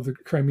of the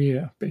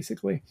Crimea,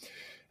 basically.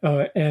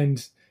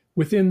 And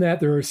within that,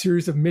 there are a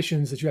series of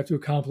missions that you have to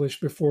accomplish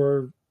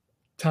before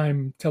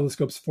time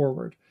telescopes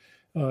forward.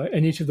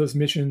 And each of those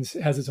missions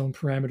has its own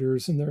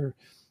parameters, and they're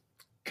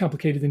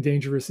complicated and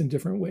dangerous in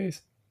different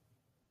ways.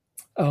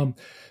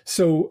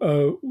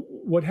 So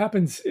what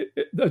happens,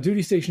 a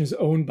duty station is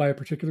owned by a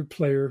particular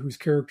player whose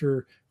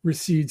character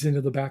recedes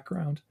into the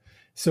background.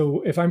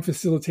 So if I'm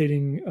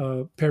facilitating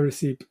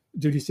Peresip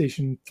Duty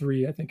Station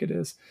 3, I think it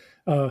is,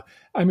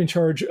 I'm in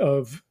charge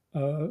of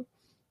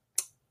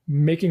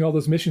making all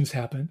those missions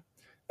happen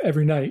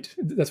every night.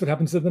 That's what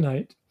happens at the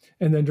night.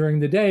 And then during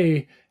the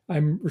day,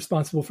 I'm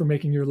responsible for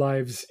making your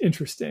lives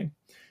interesting.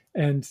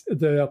 And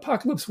the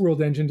Apocalypse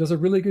World engine does a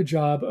really good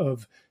job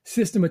of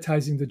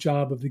systematizing the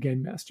job of the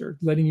game master,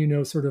 letting you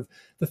know sort of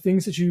the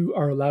things that you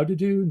are allowed to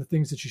do and the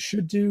things that you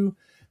should do,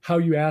 how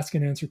you ask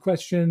and answer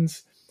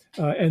questions.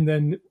 And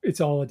then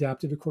it's all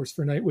adapted, of course,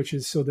 for Night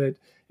Witches so that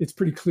it's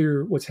pretty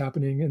clear what's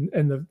happening.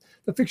 And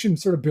the fiction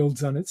sort of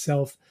builds on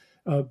itself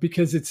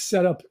because it's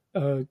set up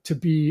to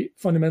be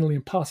fundamentally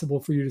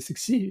impossible for you to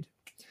succeed.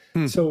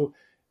 So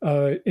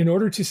in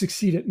order to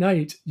succeed at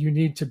night, you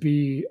need to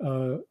be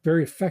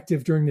very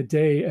effective during the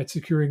day at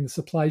securing the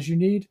supplies you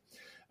need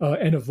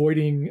and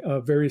avoiding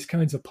various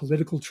kinds of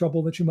political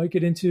trouble that you might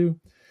get into.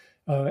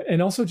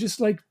 And also just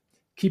like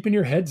keeping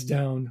your heads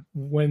down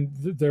when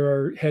there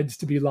are heads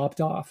to be lopped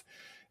off.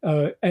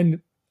 And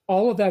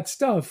all of that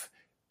stuff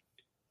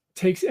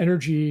takes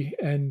energy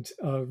and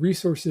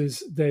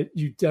resources that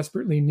you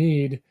desperately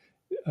need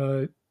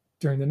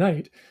during the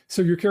night.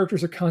 So your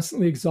characters are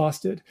constantly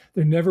exhausted.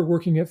 They're never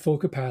working at full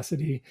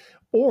capacity,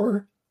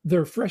 or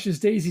they're fresh as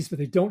daisies, but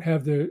they don't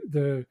have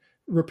the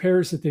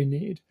repairs that they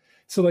need.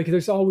 So like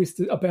there's always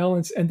a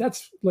balance, and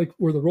that's like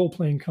where the role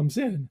playing comes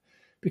in,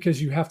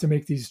 because you have to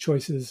make these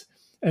choices,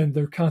 and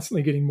they're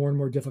constantly getting more and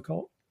more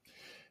difficult.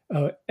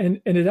 And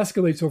it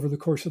escalates over the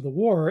course of the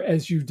war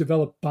as you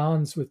develop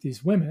bonds with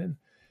these women.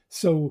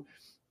 So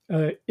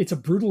it's a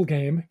brutal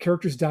game.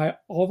 Characters die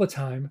all the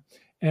time.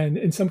 And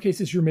in some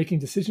cases, you're making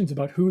decisions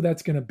about who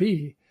that's going to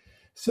be.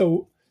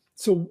 So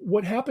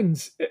what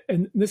happens,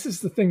 and this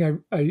is the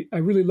thing I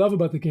really love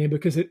about the game,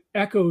 because it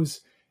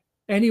echoes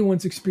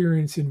anyone's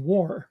experience in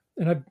war.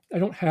 And I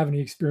don't have any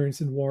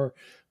experience in war,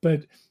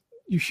 but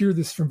you hear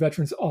this from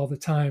veterans all the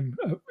time,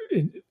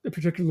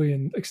 particularly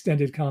in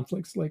extended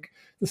conflicts like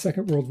the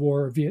Second World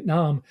War or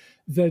Vietnam,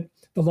 that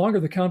the longer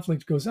the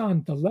conflict goes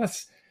on, the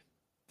less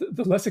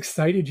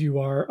excited you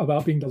are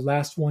about being the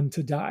last one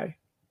to die.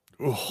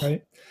 Ugh.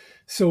 Right?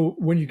 So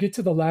when you get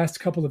to the last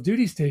couple of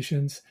duty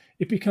stations,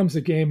 it becomes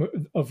a game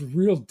of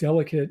real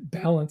delicate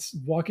balance,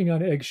 walking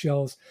on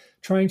eggshells,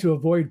 trying to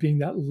avoid being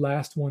that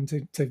last one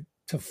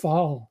to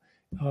fall.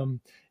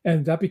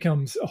 And that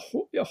becomes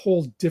a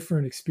whole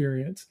different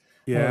experience.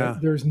 Yeah.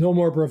 There's no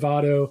more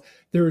bravado.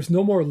 There is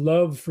no more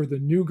love for the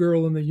new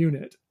girl in the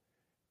unit,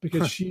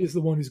 because she is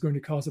the one who's going to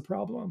cause a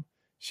problem.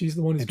 She's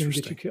the one who's going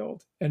to get you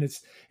killed. And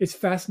it's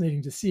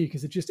fascinating to see,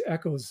 because it just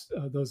echoes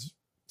those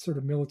sort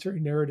of military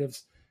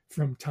narratives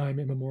from time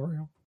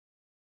immemorial.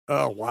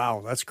 Oh,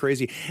 wow. That's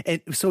crazy.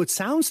 And so it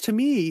sounds to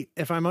me,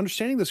 if I'm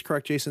understanding this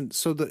correct, Jason,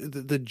 so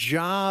the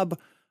job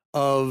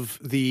of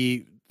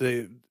the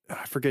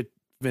I forget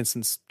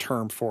Vincent's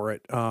term for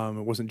it.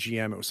 It wasn't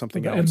GM, it was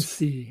something else.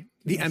 MC.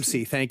 The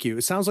MC, thank you.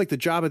 It sounds like the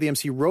job of the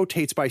MC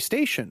rotates by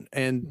station,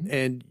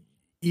 and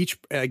each,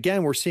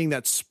 again, we're seeing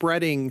that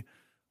spreading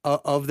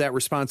of that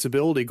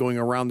responsibility going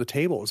around the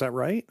table. Is that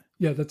right?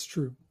 Yeah, that's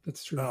true.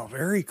 That's true. Oh,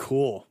 very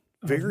cool.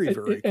 Very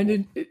cool.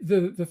 And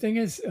the thing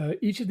is,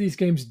 each of these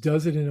games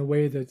does it in a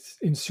way that's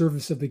in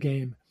service of the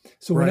game.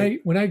 So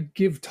when I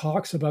give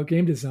talks about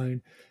game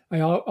design,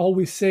 I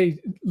always say,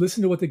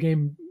 listen to what the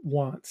game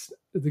wants.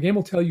 The game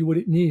will tell you what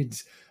it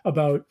needs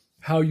about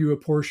how you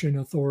apportion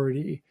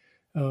authority,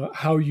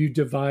 how you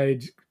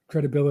divide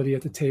credibility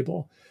at the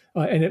table.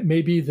 And it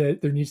may be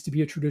that there needs to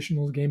be a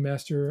traditional game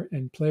master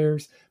and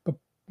players, but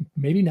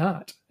maybe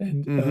not.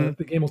 And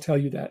the game will tell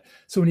you that.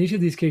 So in each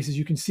of these cases,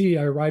 you can see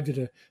I arrived at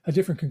a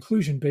different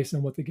conclusion based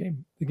on what the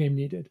game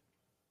needed.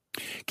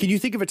 Can you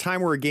think of a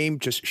time where a game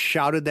just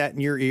shouted that in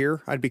your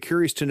ear? I'd be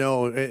curious to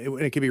know, and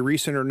it could be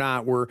recent or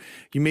not, where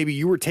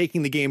you were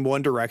taking the game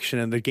one direction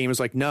and the game is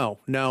like, no,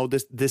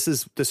 this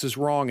is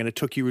wrong, and it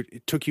took you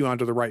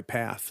onto the right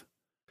path.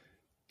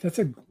 That's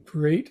a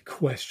great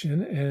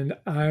question, and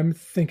I'm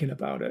thinking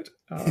about it.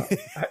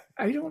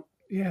 I don't.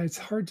 Yeah, it's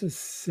hard to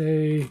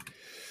say.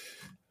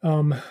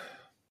 Because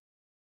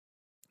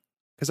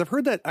I've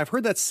heard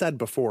that said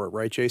before,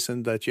 right,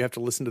 Jason, that you have to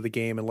listen to the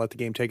game and let the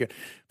game take it.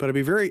 But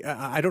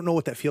I don't know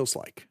what that feels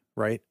like,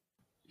 right?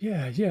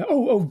 Yeah.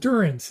 Oh,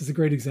 Durance is a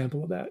great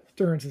example of that.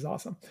 Durance is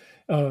awesome.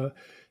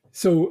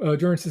 So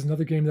Durance is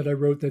another game that I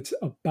wrote that's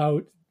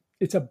about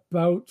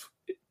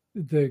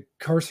the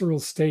carceral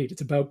state.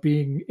 It's about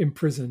being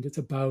imprisoned. It's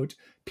about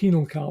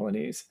penal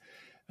colonies.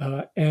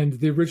 And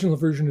the original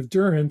version of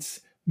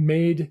Durance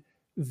made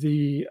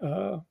the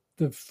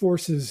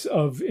forces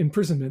of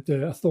imprisonment,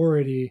 the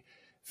authority,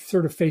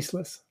 sort of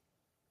faceless,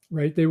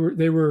 right? They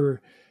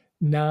were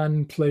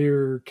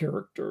non-player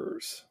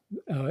characters.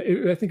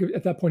 I think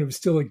at that point it was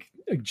still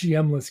a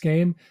GM-less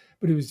game,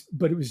 but it was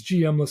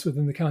GM-less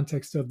within the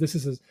context of this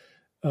is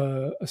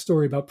a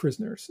story about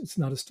prisoners. It's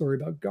not a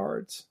story about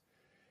guards.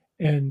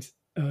 And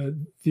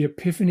the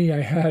epiphany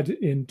I had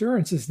in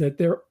Durance is that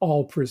they're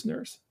all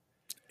prisoners.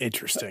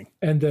 Interesting.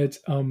 And that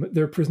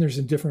they're prisoners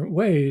in different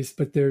ways,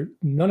 but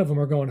none of them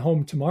are going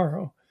home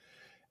tomorrow.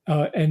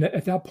 And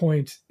at that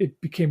point,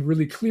 it became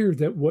really clear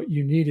that what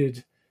you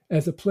needed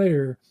as a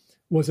player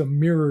was a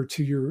mirror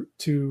to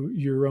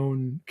your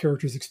own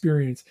character's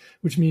experience,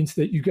 which means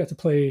that you got to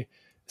play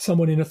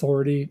someone in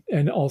authority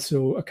and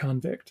also a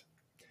convict.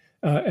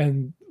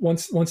 And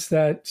once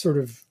that sort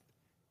of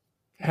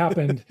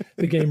happened,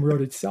 the game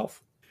wrote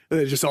itself.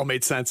 It just all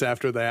made sense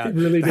after that. It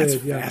really That's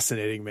did. Yeah.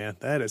 Fascinating, man.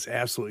 That is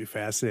absolutely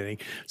fascinating.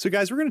 So,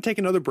 guys, we're going to take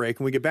another break.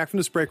 When we get back from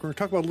this break, we're going to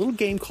talk about a little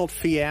game called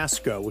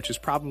Fiasco, which is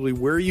probably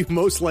where you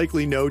most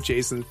likely know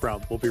Jason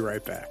from. We'll be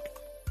right back.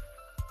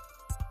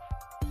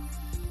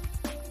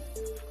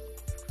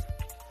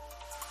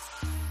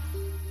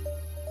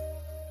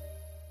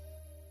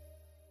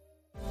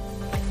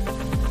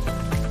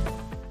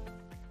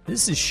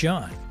 This is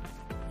Sean.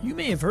 You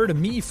may have heard of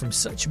me from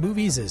such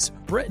movies as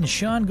Brett and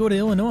Sean Go to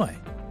Illinois,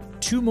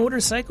 2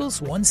 Motorcycles,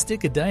 1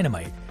 Stick of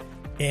Dynamite,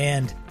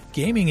 and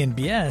Gaming and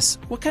BS.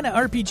 What kind of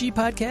RPG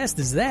podcast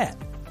is that?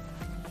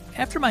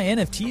 After my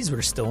NFTs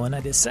were stolen, I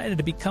decided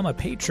to become a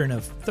patron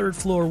of Third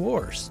Floor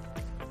Wars.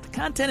 The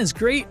content is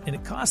great and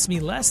it costs me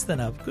less than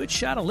a good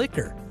shot of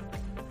liquor.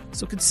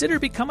 So consider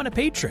becoming a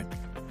patron.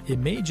 It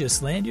may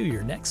just land you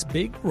your next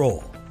big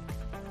role.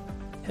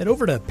 Head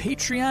over to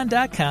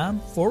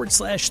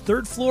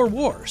patreon.com/Third Floor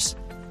Wars.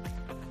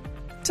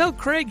 Tell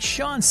Craig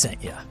Sean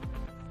sent you.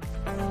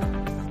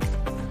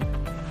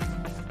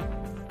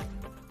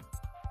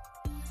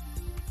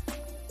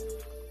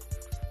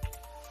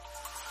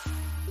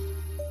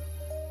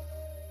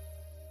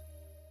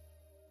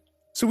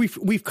 So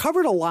we've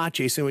covered a lot,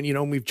 Jason.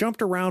 We've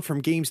jumped around from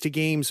games to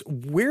games.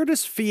 Where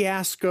does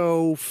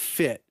Fiasco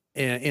fit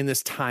in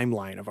this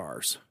timeline of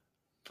ours?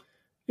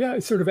 Yeah,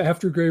 it's sort of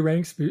after Grey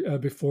Ranks,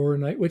 before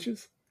Night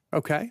Witches.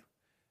 Okay,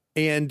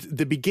 and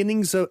the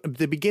beginnings of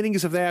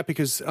that,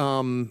 because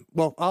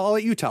well, I'll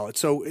let you tell it.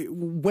 So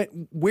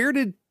where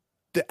did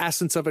the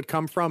essence of it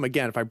come from?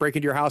 Again, if I break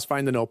into your house,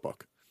 find the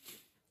notebook.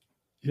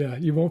 Yeah,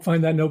 you won't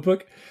find that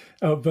notebook,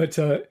 but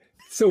so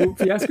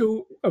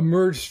Fiasco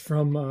emerged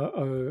from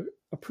a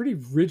pretty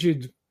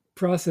rigid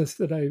process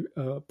that I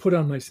put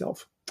on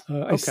myself.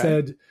 I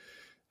said,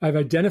 I've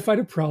identified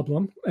a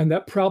problem, and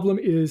that problem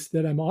is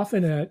that I'm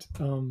often at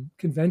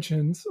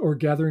conventions or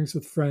gatherings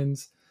with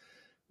friends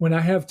when I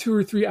have 2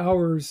 or 3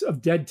 hours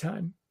of dead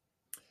time.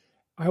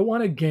 I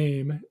want a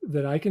game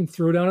that I can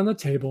throw down on the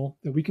table,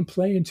 that we can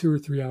play in 2 or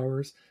 3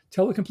 hours,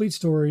 tell a complete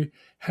story,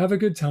 have a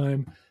good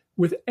time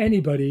with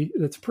anybody,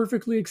 that's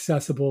perfectly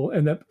accessible,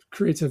 and that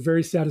creates a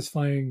very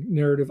satisfying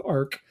narrative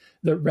arc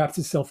that wraps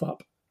itself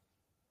up.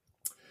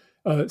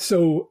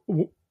 So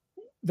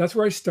that's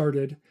where I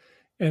started.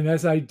 And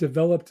as I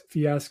developed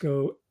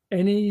Fiasco,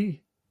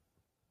 any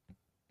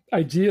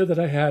idea that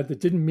I had that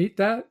didn't meet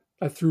that,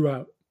 I threw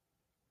out.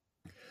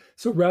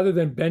 So rather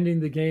than bending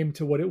the game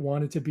to what it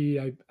wanted to be,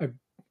 I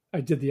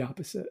did the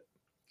opposite,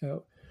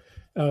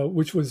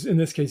 which was, in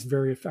this case,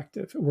 very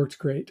effective. It worked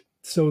great.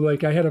 So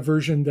like I had a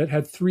version that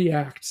had 3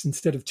 acts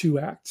instead of 2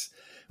 acts,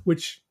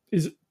 which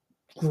is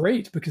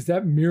great because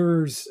that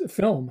mirrors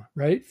film,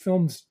 right?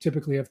 Films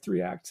typically have 3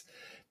 acts.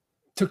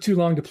 Took too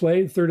long to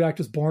play. The 3rd act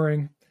was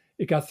boring.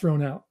 It got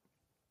thrown out.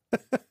 The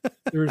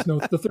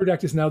 3rd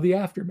act is now the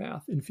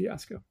aftermath in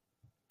Fiasco.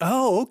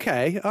 Oh,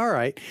 okay. All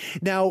right.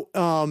 Now,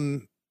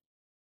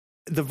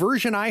 the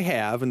version I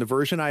have and the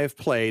version I have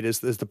played is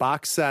the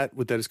box set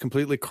that is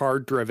completely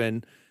card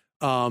driven.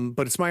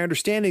 But it's my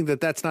understanding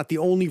that that's not the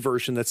only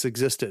version that's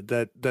existed,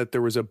 that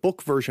there was a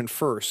book version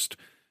first.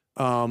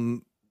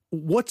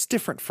 What's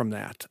different from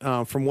that,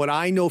 from what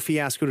I know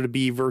Fiasco to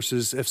be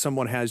versus if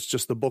someone has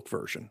just the book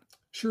version?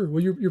 Sure.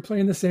 Well, you're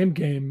playing the same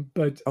game,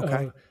 but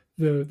okay.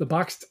 The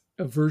boxed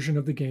version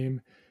of the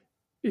game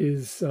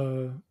is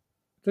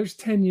there's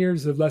 10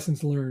 years of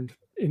lessons learned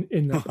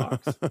in that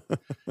box.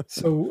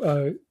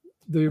 So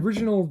the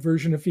original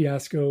version of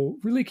Fiasco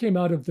really came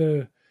out of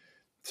the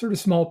sort of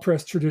small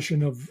press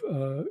tradition of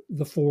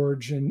the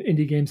Forge and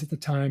indie games at the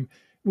time,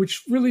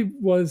 which really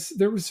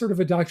there was sort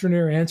of a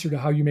doctrinaire answer to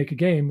how you make a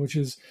game, which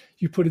is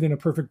you put it in a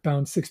perfect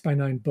bound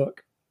 6x9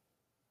 book.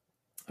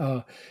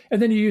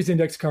 And then you use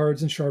index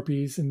cards and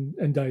Sharpies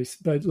and dice,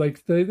 but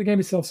like the game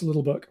itself's a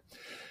little book.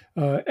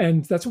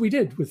 And that's what we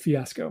did with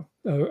Fiasco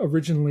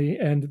originally.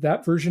 And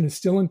that version is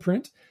still in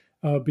print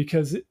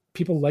because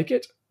people like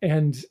it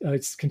and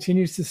it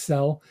continues to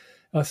sell.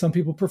 Some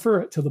people prefer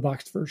it to the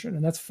boxed version,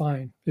 and that's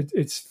fine.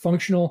 It's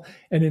functional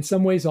and in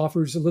some ways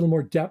offers a little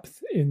more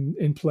depth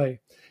in play.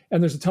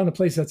 And there's a ton of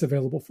play sets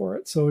available for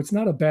it. So it's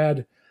not a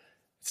bad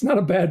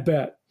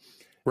bet.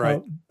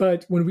 Right.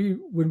 But when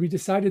we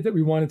decided that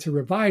we wanted to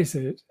revise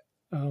it,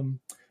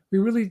 we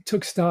really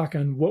took stock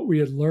on what we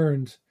had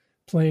learned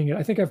playing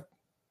it.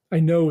 I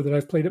know that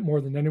I've played it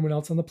more than anyone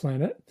else on the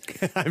planet.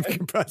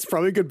 That's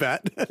probably a good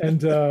bet.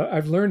 And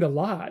I've learned a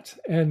lot.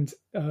 And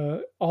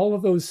all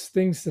of those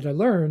things that I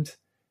learned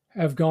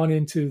have gone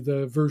into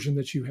the version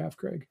that you have,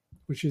 Craig,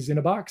 which is in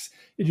a box.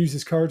 It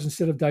uses cards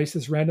instead of dice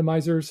as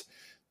randomizers.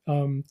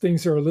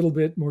 Things are a little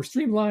bit more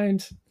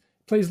streamlined,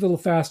 plays a little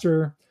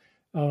faster,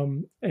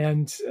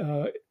 and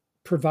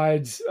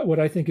provides what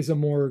I think is a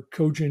more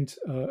cogent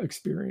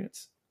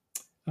experience.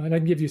 And I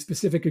can give you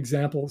specific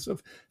examples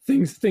of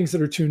things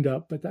that are tuned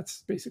up, but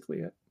that's basically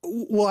it.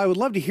 Well, I would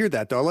love to hear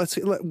that, though.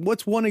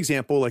 What's one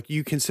example like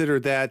you consider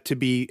that to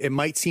be? It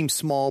might seem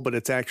small, but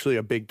it's actually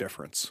a big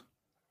difference.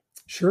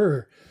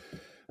 Sure.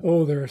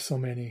 Oh, there are so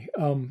many.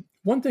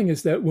 One thing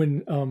is that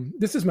when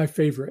this is my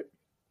favorite,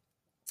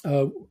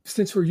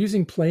 since we're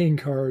using playing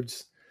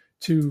cards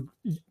to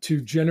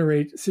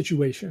generate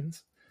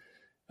situations,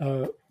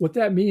 what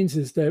that means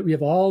is that we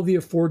have all the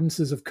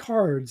affordances of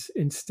cards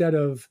instead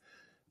of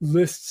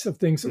lists of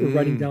things that we're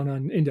writing down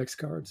on index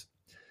cards.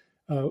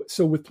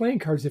 So with playing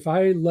cards, if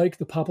I like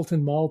the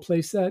Poppleton Mall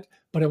playset,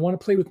 but I want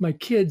to play with my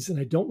kids and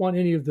I don't want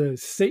any of the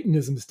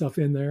Satanism stuff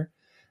in there,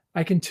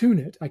 I can tune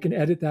it. I can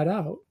edit that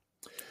out.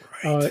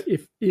 Right.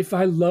 If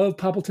I love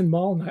Poppleton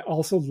Mall and I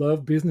also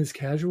love business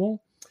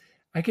casual,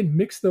 I can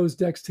mix those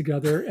decks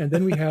together, and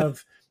then we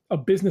have a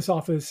business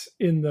office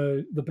in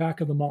the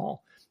back of the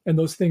mall, and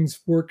those things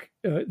work.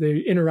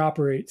 They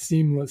interoperate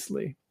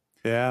seamlessly.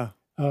 Yeah.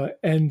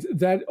 And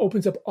that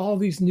opens up all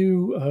these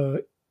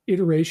new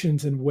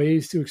iterations and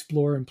ways to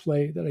explore and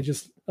play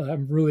that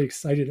I'm really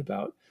excited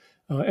about,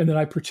 and that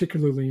I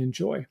particularly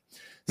enjoy.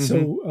 Mm-hmm.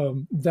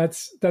 So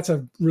that's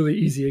a really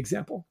easy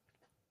example.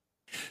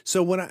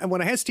 So when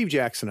I had Steve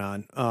Jackson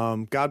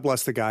on, God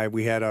bless the guy,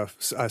 we had a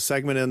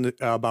segment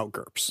about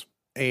GURPS,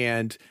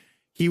 and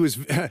he was,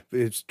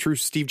 it's true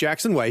Steve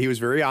Jackson way, he was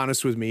very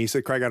honest with me. He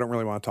said, Craig, I don't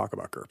really want to talk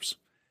about GURPS.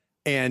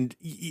 And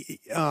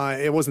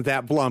it wasn't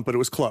that blunt, but it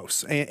was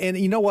close. And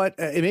you know what?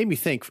 It made me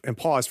think and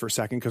pause for a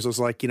second, because I was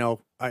like,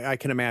 I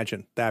can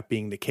imagine that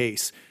being the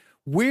case.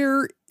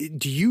 Where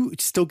do you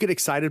still get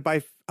excited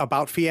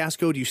about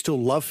Fiasco? Do you still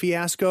love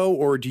Fiasco,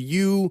 or do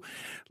you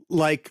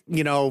are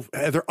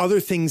there other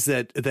things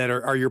that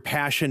are your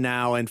passion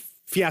now? And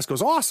Fiasco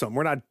is awesome.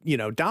 We're not,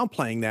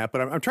 downplaying that,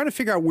 but I'm trying to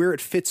figure out where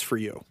it fits for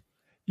you.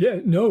 Yeah,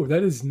 no,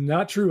 that is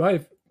not true.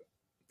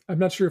 I'm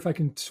not sure if I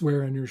can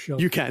swear on your show.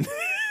 You can.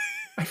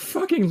 I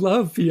fucking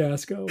love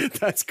Fiasco.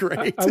 That's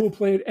great. I will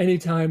play it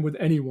anytime with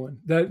anyone.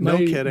 No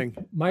kidding.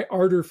 My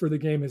ardor for the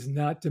game is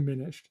not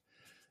diminished.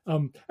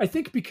 I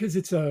think because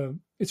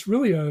it's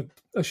really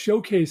a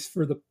showcase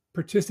for the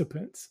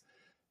participants.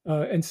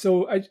 And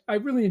so I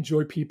really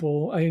enjoy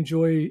people. I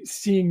enjoy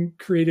seeing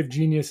creative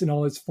genius in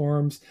all its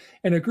forms,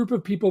 and a group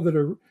of people that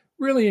are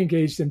really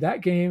engaged in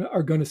that game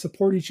are going to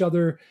support each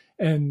other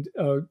and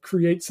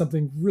create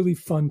something really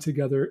fun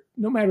together,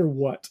 no matter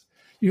what.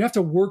 You have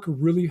to work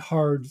really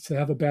hard to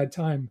have a bad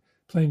time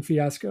playing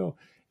Fiasco.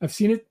 I've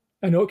seen it.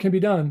 I know it can be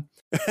done.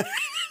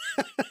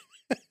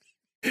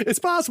 It's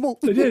possible.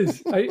 It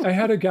is. I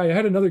had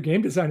another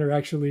game designer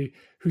actually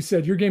who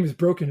said, your game is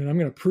broken and I'm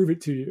going to prove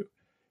it to you.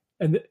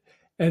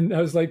 And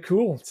I was like,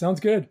 cool, sounds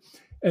good.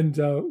 And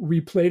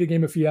we played a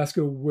game of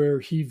Fiasco where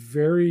he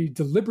very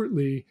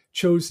deliberately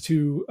chose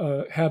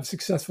to have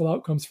successful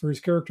outcomes for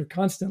his character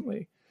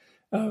constantly,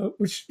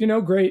 which,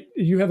 great.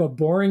 You have a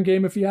boring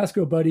game of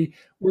Fiasco, buddy.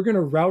 We're going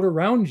to route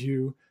around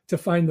you to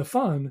find the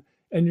fun,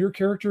 and your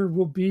character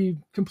will be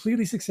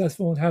completely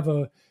successful and have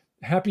a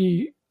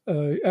happy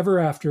ever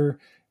after.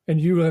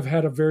 And you have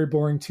had a very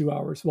boring 2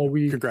 hours while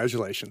we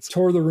congratulations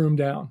tore the room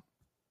down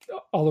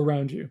all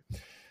around you.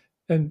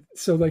 And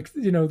so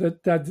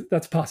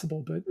that's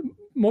possible, but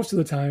most of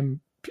the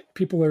time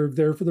people are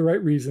there for the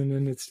right reason,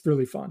 and it's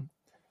really fun.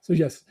 So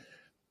yes,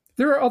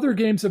 there are other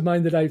games of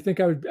mine that I think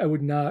I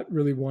would not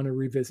really want to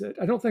revisit.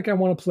 I don't think I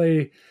want to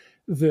play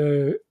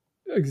the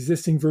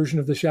existing version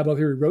of the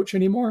Shadowberry Roach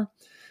anymore.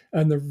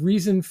 And the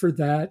reason for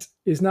that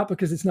is not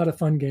because it's not a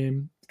fun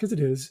game, because it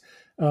is,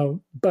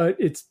 but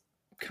it's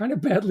kind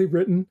of badly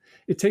written.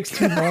 It takes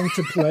too long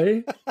to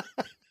play.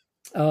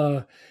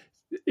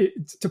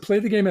 To play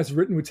the game as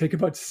written would take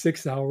about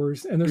 6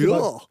 hours, and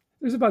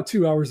there's about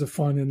 2 hours of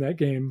fun in that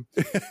game.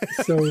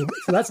 So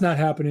that's not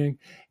happening.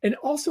 And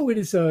also it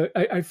is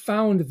I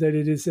found that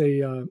it is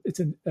it's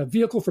a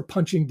vehicle for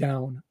punching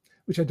down,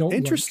 which I don't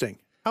Interesting. like.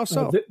 How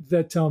so?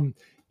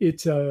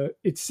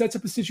 It sets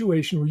up a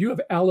situation where you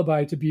have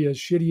alibi to be as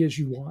shitty as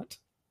you want.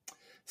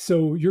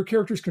 So your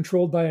character is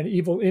controlled by an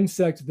evil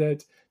insect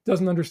that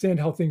doesn't understand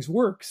how things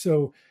work.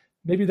 So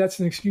maybe that's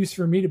an excuse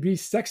for me to be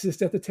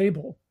sexist at the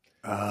table.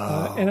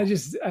 And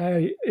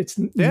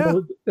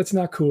that's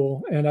not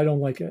cool, and I don't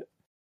like it.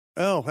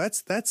 Oh,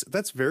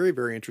 that's very,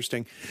 very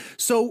interesting.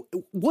 So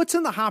what's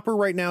in the hopper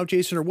right now,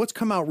 Jason, or what's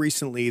come out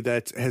recently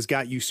that has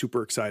got you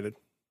super excited?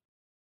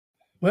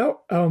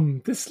 Well,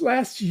 this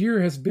last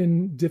year has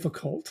been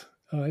difficult,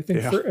 I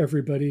think, for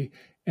everybody,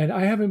 and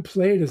I haven't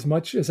played as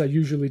much as I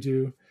usually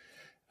do.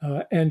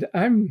 And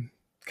I'm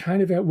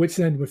kind of at wit's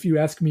end if you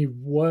ask me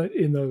what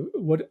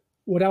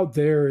out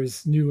there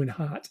is new and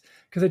hot,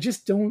 because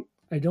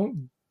I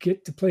don't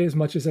get to play as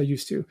much as I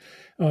used to.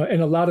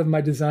 And a lot of my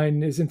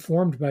design is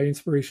informed by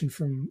inspiration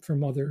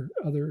from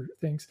other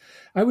things.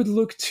 I would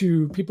look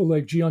to people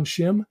like Jian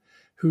Shim,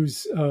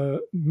 who's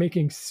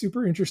making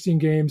super interesting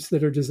games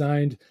that are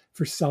designed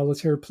for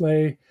solitaire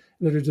play,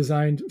 that are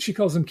designed, she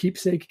calls them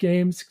keepsake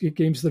games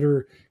that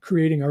are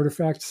creating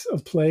artifacts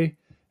of play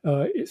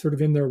sort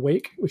of in their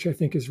wake, which I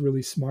think is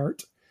really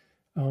smart.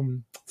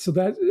 So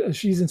that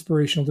she's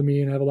inspirational to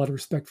me, and I have a lot of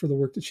respect for the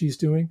work that she's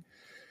doing.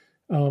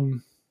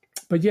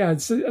 But yeah,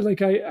 it's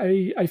like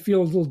I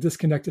feel a little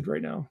disconnected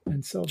right now,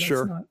 and so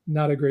that's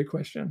not a great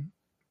question.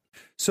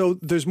 So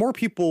there's more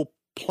people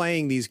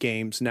playing these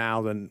games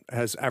now than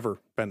has ever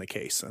been the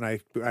case, and I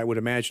would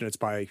imagine it's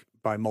by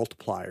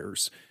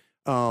multipliers.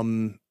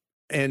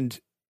 And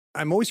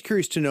I'm always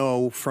curious to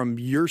know from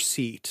your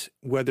seat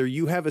whether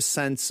you have a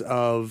sense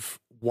of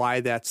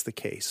why that's the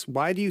case.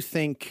 Why do you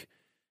think,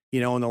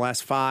 in the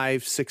last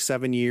 5, 6,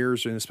 7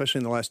 years, and especially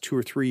in the last 2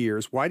 or 3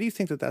 years, why do you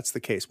think that that's the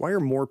case? Why are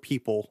more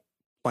people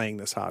playing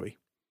this hobby?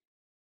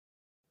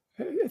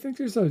 I think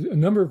there's a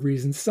number of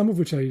reasons, some of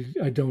which I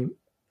don't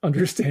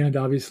understand,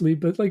 obviously,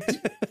 but like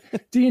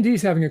D&D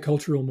is having a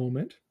cultural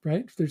moment,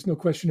 right? There's no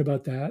question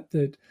about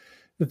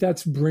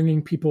that's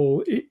bringing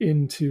people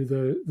into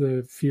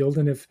the field.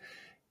 And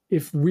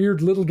if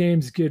weird little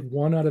games get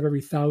 1 out of every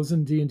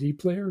 1,000 D&D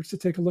players to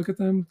take a look at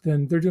them,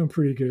 then they're doing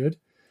pretty good.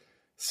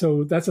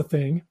 So that's a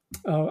thing.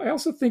 I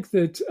also think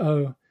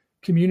that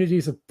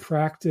communities of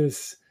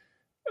practice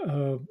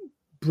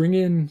bring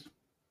in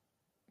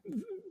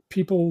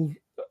people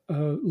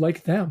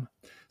like them.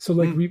 So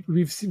like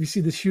we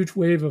see this huge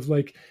wave of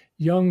like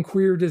young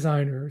queer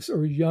designers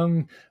or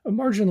young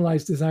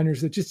marginalized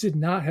designers that just did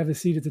not have a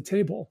seat at the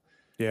table.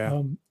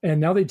 Yeah. And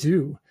now they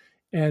do.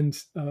 And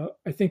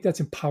I think that's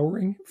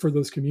empowering for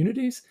those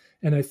communities.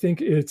 And I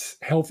think it's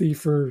healthy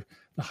for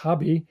the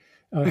hobby,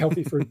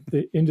 healthy for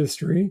the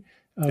industry.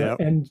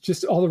 And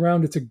just all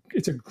around,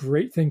 it's a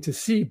great thing to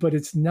see, but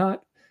it's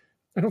not,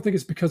 I don't think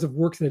it's because of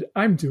work that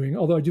I'm doing,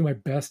 although I do my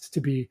best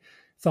to be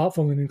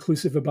thoughtful and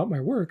inclusive about my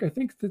work. I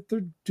think that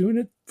they're doing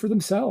it for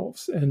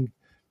themselves, and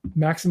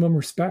maximum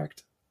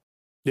respect.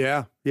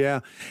 Yeah. Yeah.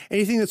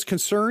 Anything that's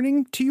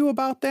concerning to you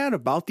about that,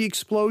 about the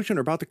explosion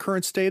or about the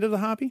current state of the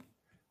hobby?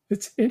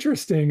 It's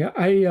interesting.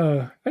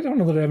 I don't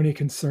know that I have any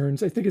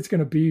concerns. I think it's going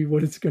to be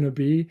what it's going to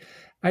be.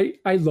 I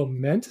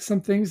lament some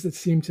things that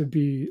seem to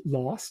be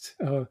lost.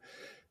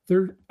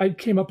 I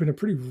came up in a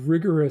pretty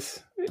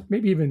rigorous,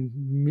 maybe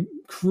even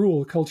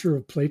cruel culture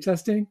of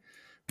playtesting,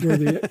 where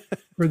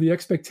the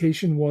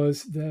expectation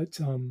was that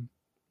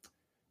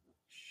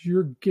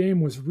your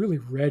game was really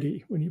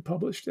ready when you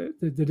published it,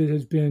 that it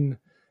has been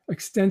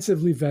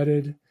extensively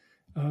vetted,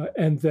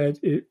 and that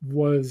it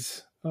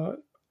was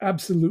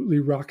absolutely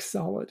rock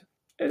solid.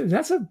 And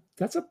that's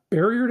a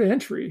barrier to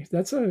entry.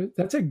 That's a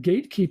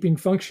gatekeeping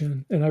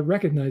function, and I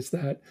recognize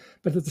that.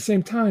 But at the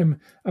same time,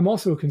 I'm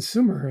also a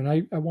consumer, and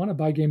I want to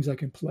buy games I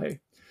can play.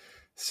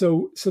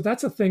 So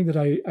that's a thing that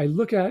I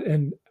look at,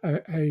 and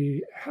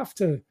I have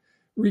to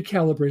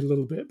recalibrate a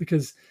little bit,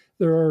 because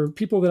there are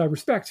people that I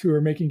respect who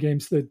are making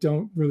games that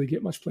don't really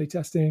get much play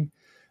testing,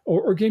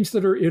 or games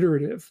that are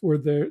iterative, where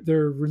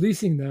they're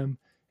releasing them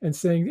and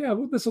saying, yeah,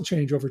 well, this will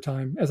change over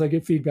time as I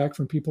get feedback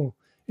from people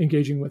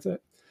engaging with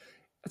it.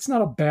 It's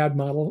not a bad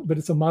model, but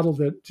it's a model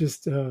that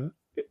just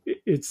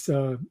there's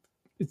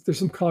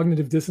some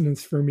cognitive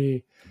dissonance for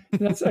me.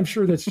 And I'm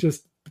sure that's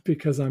just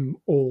because I'm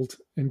old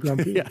and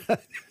grumpy. Yeah.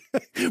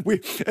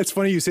 It's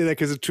funny you say that,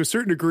 because to a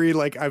certain degree,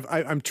 like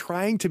I'm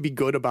trying to be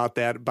good about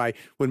that by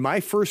when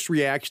my first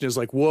reaction is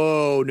like,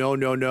 whoa,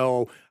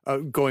 no,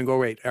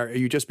 wait, are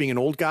you just being an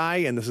old guy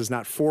and this is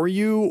not for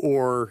you?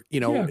 Or,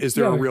 is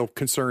there a real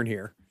concern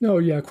here? No,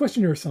 yeah.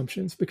 Question your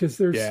assumptions, because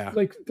they're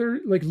like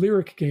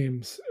lyric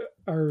games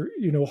are,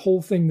 a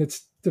whole thing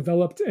that's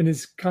developed and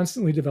is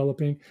constantly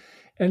developing.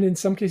 And in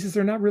some cases,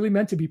 they're not really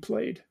meant to be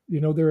played.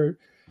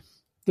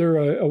 They're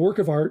a work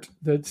of art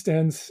that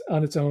stands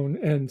on its own,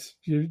 and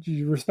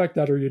you respect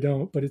that or you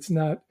don't, but it's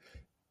not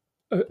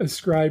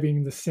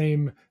ascribing the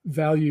same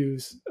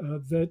values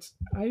that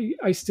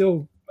I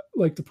still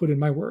like to put in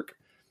my work.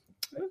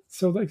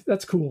 So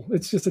that's cool.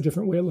 It's just a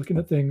different way of looking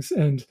at things,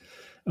 and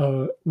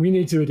we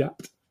need to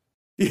adapt.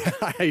 Yeah,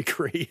 I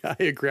agree.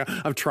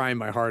 I'm trying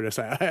my hardest.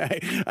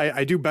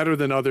 I do better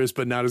than others,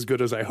 but not as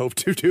good as I hope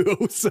to do.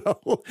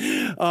 So,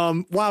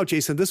 wow,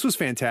 Jason, this was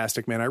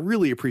fantastic, man. I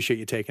really appreciate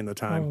you taking the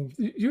time.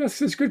 You asked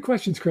such good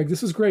questions, Craig.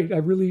 This was great. I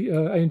really,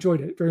 I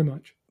enjoyed it very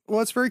much. Well,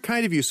 it's very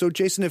kind of you. So,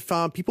 Jason, if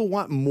people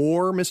want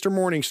more Mr.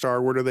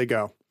 Morningstar, where do they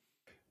go?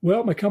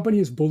 Well, my company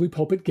is Bully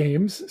Pulpit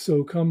Games.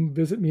 So come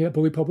visit me at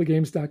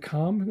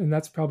bullypulpitgames.com. And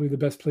that's probably the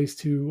best place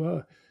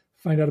to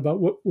find out about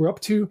what we're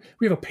up to.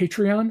 We have a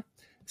Patreon.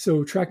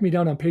 So track me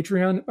down on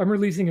Patreon. I'm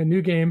releasing a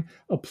new game,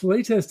 a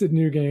play-tested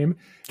new game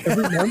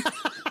every month.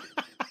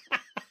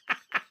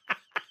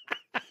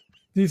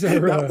 These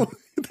are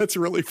that's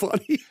really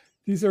funny.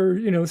 These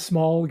are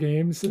small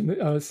games, and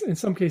in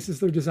some cases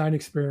they're design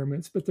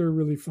experiments, but they're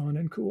really fun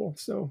and cool.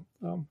 So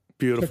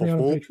beautiful. Check me out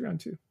on Patreon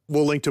too.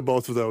 We'll link to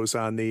both of those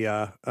on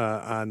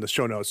the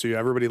show notes. So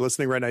everybody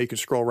listening right now, you can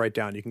scroll right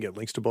down. You can get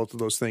links to both of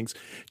those things.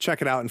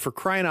 Check it out. And for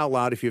crying out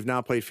loud, if you've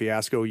not played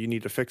Fiasco, you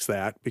need to fix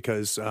that,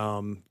 because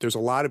there's a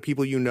lot of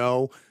people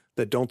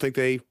that don't think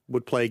they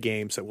would play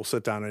games that will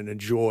sit down and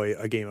enjoy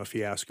a game of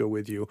Fiasco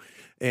with you.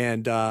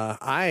 And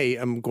I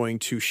am going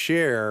to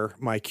share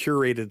my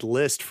curated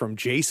list from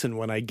Jason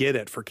when I get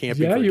it for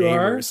Camping for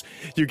Gamers.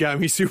 You got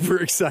me super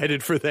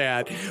excited for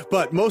that.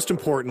 But most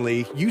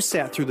importantly, you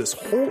sat through this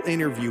whole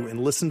interview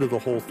and listened to the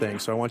whole thing.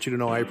 So I want you to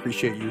know I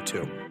appreciate you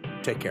too.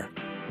 Take care.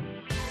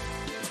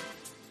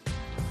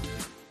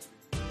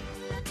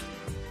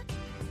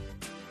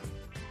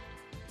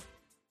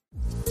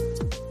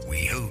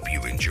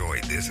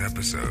 Enjoyed this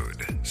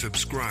episode.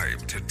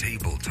 Subscribe to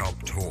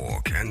Tabletop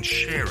Talk and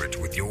share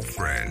it with your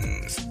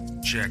friends.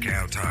 Check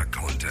out our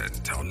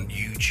content on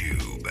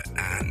YouTube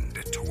and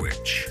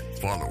Twitch.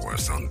 Follow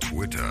us on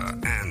Twitter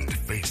and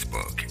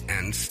Facebook,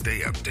 and stay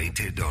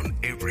updated on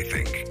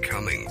everything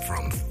coming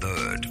from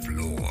Third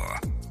Floor.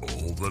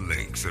 All the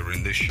links are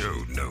in the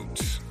show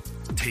notes.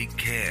 Take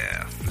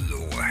care,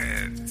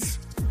 floorheads.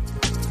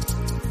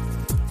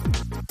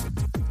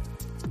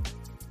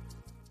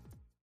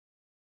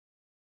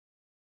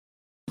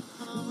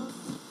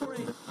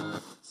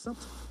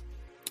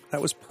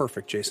 That was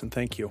perfect, Jason.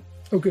 Thank you.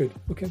 Oh, good.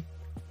 Okay.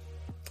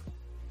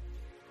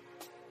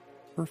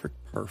 Perfect.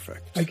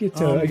 I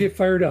get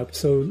fired up.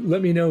 So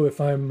let me know if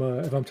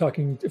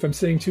I'm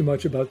saying too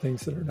much about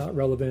things that are not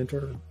relevant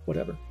or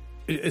whatever.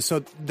 So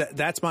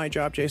that's my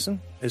job,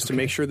 Jason, is to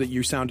make sure that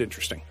you sound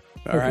interesting.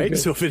 All right. Good.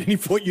 So if at any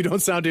point you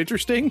don't sound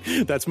interesting,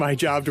 that's my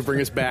job to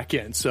bring us back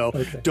in. So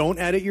don't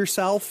edit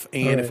yourself.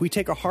 And if we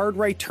take a hard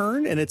right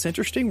turn and it's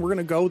interesting, we're going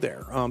to go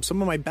there.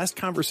 Some of my best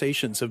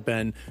conversations have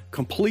been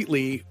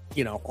completely,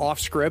 off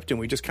script, and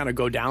we just kind of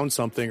go down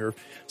something, or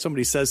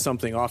somebody says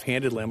something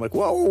offhandedly. I'm like,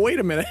 whoa, wait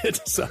a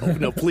minute. So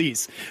no,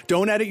 please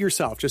don't edit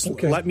yourself. Just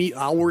let me,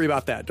 I'll worry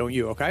about that. Don't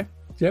you? Okay.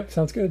 Yep.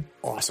 Sounds good.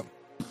 Awesome.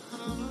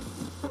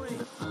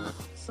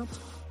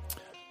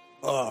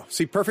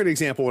 See, perfect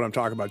example of what I'm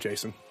talking about,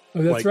 Jason.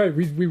 Oh, that's right.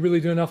 We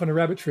really do enough on a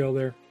rabbit trail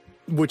there.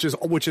 Which is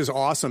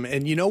awesome.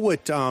 And you know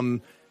what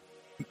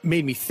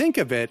made me think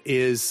of it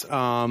is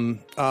Lynn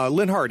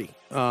Hardy.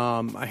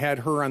 I had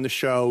her on the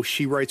show.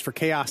 She writes for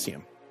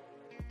Chaosium.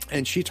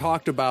 And she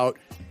talked about,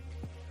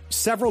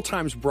 several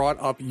times brought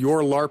up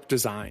your LARP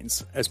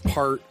designs as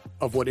part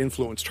of what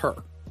influenced her.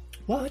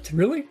 What?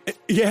 Really?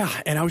 Yeah.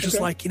 And I was just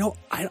like,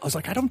 I was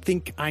like, I don't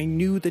think I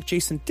knew that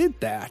Jason did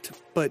that.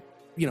 But,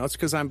 it's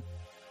because I'm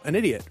an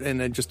idiot,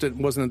 and it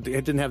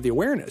didn't have the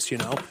awareness,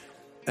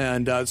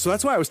 and so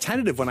that's why I was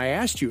tentative when I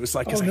asked you. It's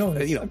like,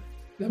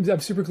 I'm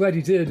super glad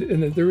you did,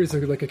 and there is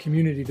a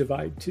community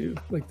divide too.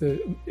 Like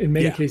in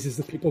many cases,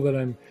 the people that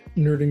I'm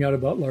nerding out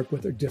about LARP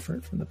with are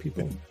different from the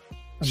people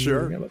I'm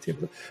nerding out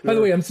about. By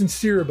the way, I'm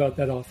sincere about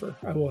that offer.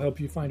 I will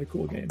help you find a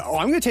cool game. Oh,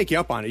 I'm going to take you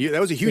up on it.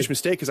 That was a huge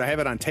mistake because I have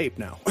it on tape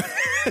now.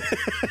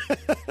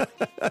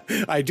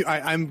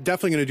 I'm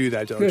definitely going to do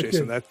that, though,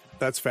 Jason.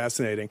 That's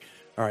fascinating.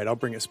 All right, I'll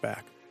bring us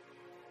back.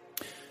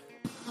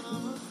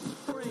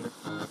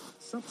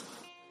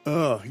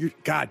 Oh,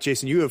 God,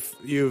 Jason,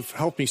 you've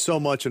helped me so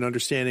much in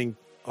understanding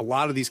a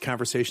lot of these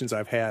conversations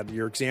I've had.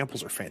 Your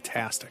examples are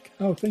fantastic.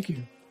 Oh, thank you.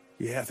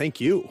 Yeah,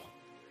 thank you.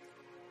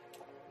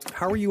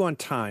 How are you on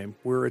time?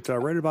 We're at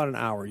right about an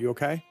hour. You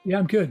okay? Yeah,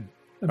 I'm good.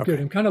 I'm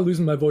good. I'm kind of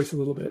losing my voice a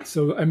little bit,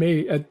 so I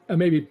may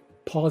be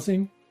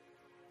pausing.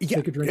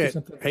 Take a drink or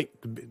something. Hey,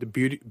 the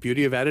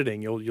beauty of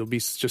editing, you'll be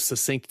just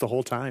succinct the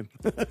whole time.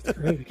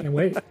 Great, I can't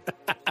wait.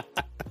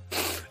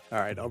 All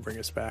right, I'll bring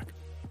us back.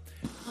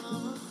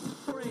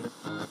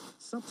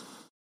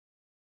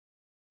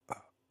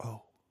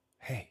 Oh,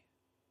 hey,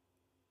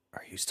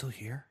 are you still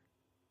here?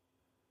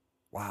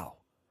 Wow.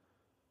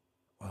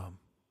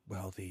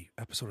 Well, the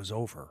episode is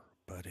over,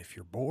 but if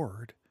you're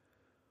bored,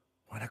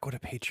 why not go to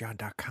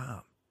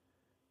patreon.com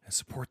and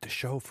support the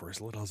show for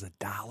as little as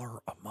 $1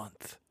 a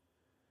month?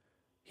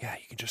 Yeah,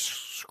 you can just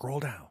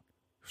scroll down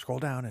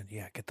and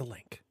get the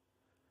link.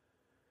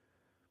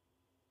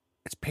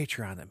 It's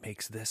Patreon that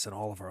makes this and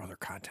all of our other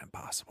content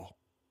possible.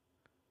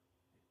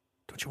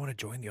 Don't you want to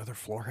join the other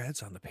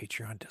floorheads on the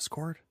Patreon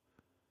Discord?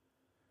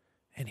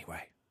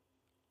 Anyway,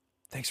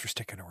 thanks for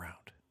sticking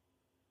around.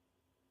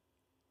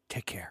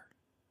 Take care.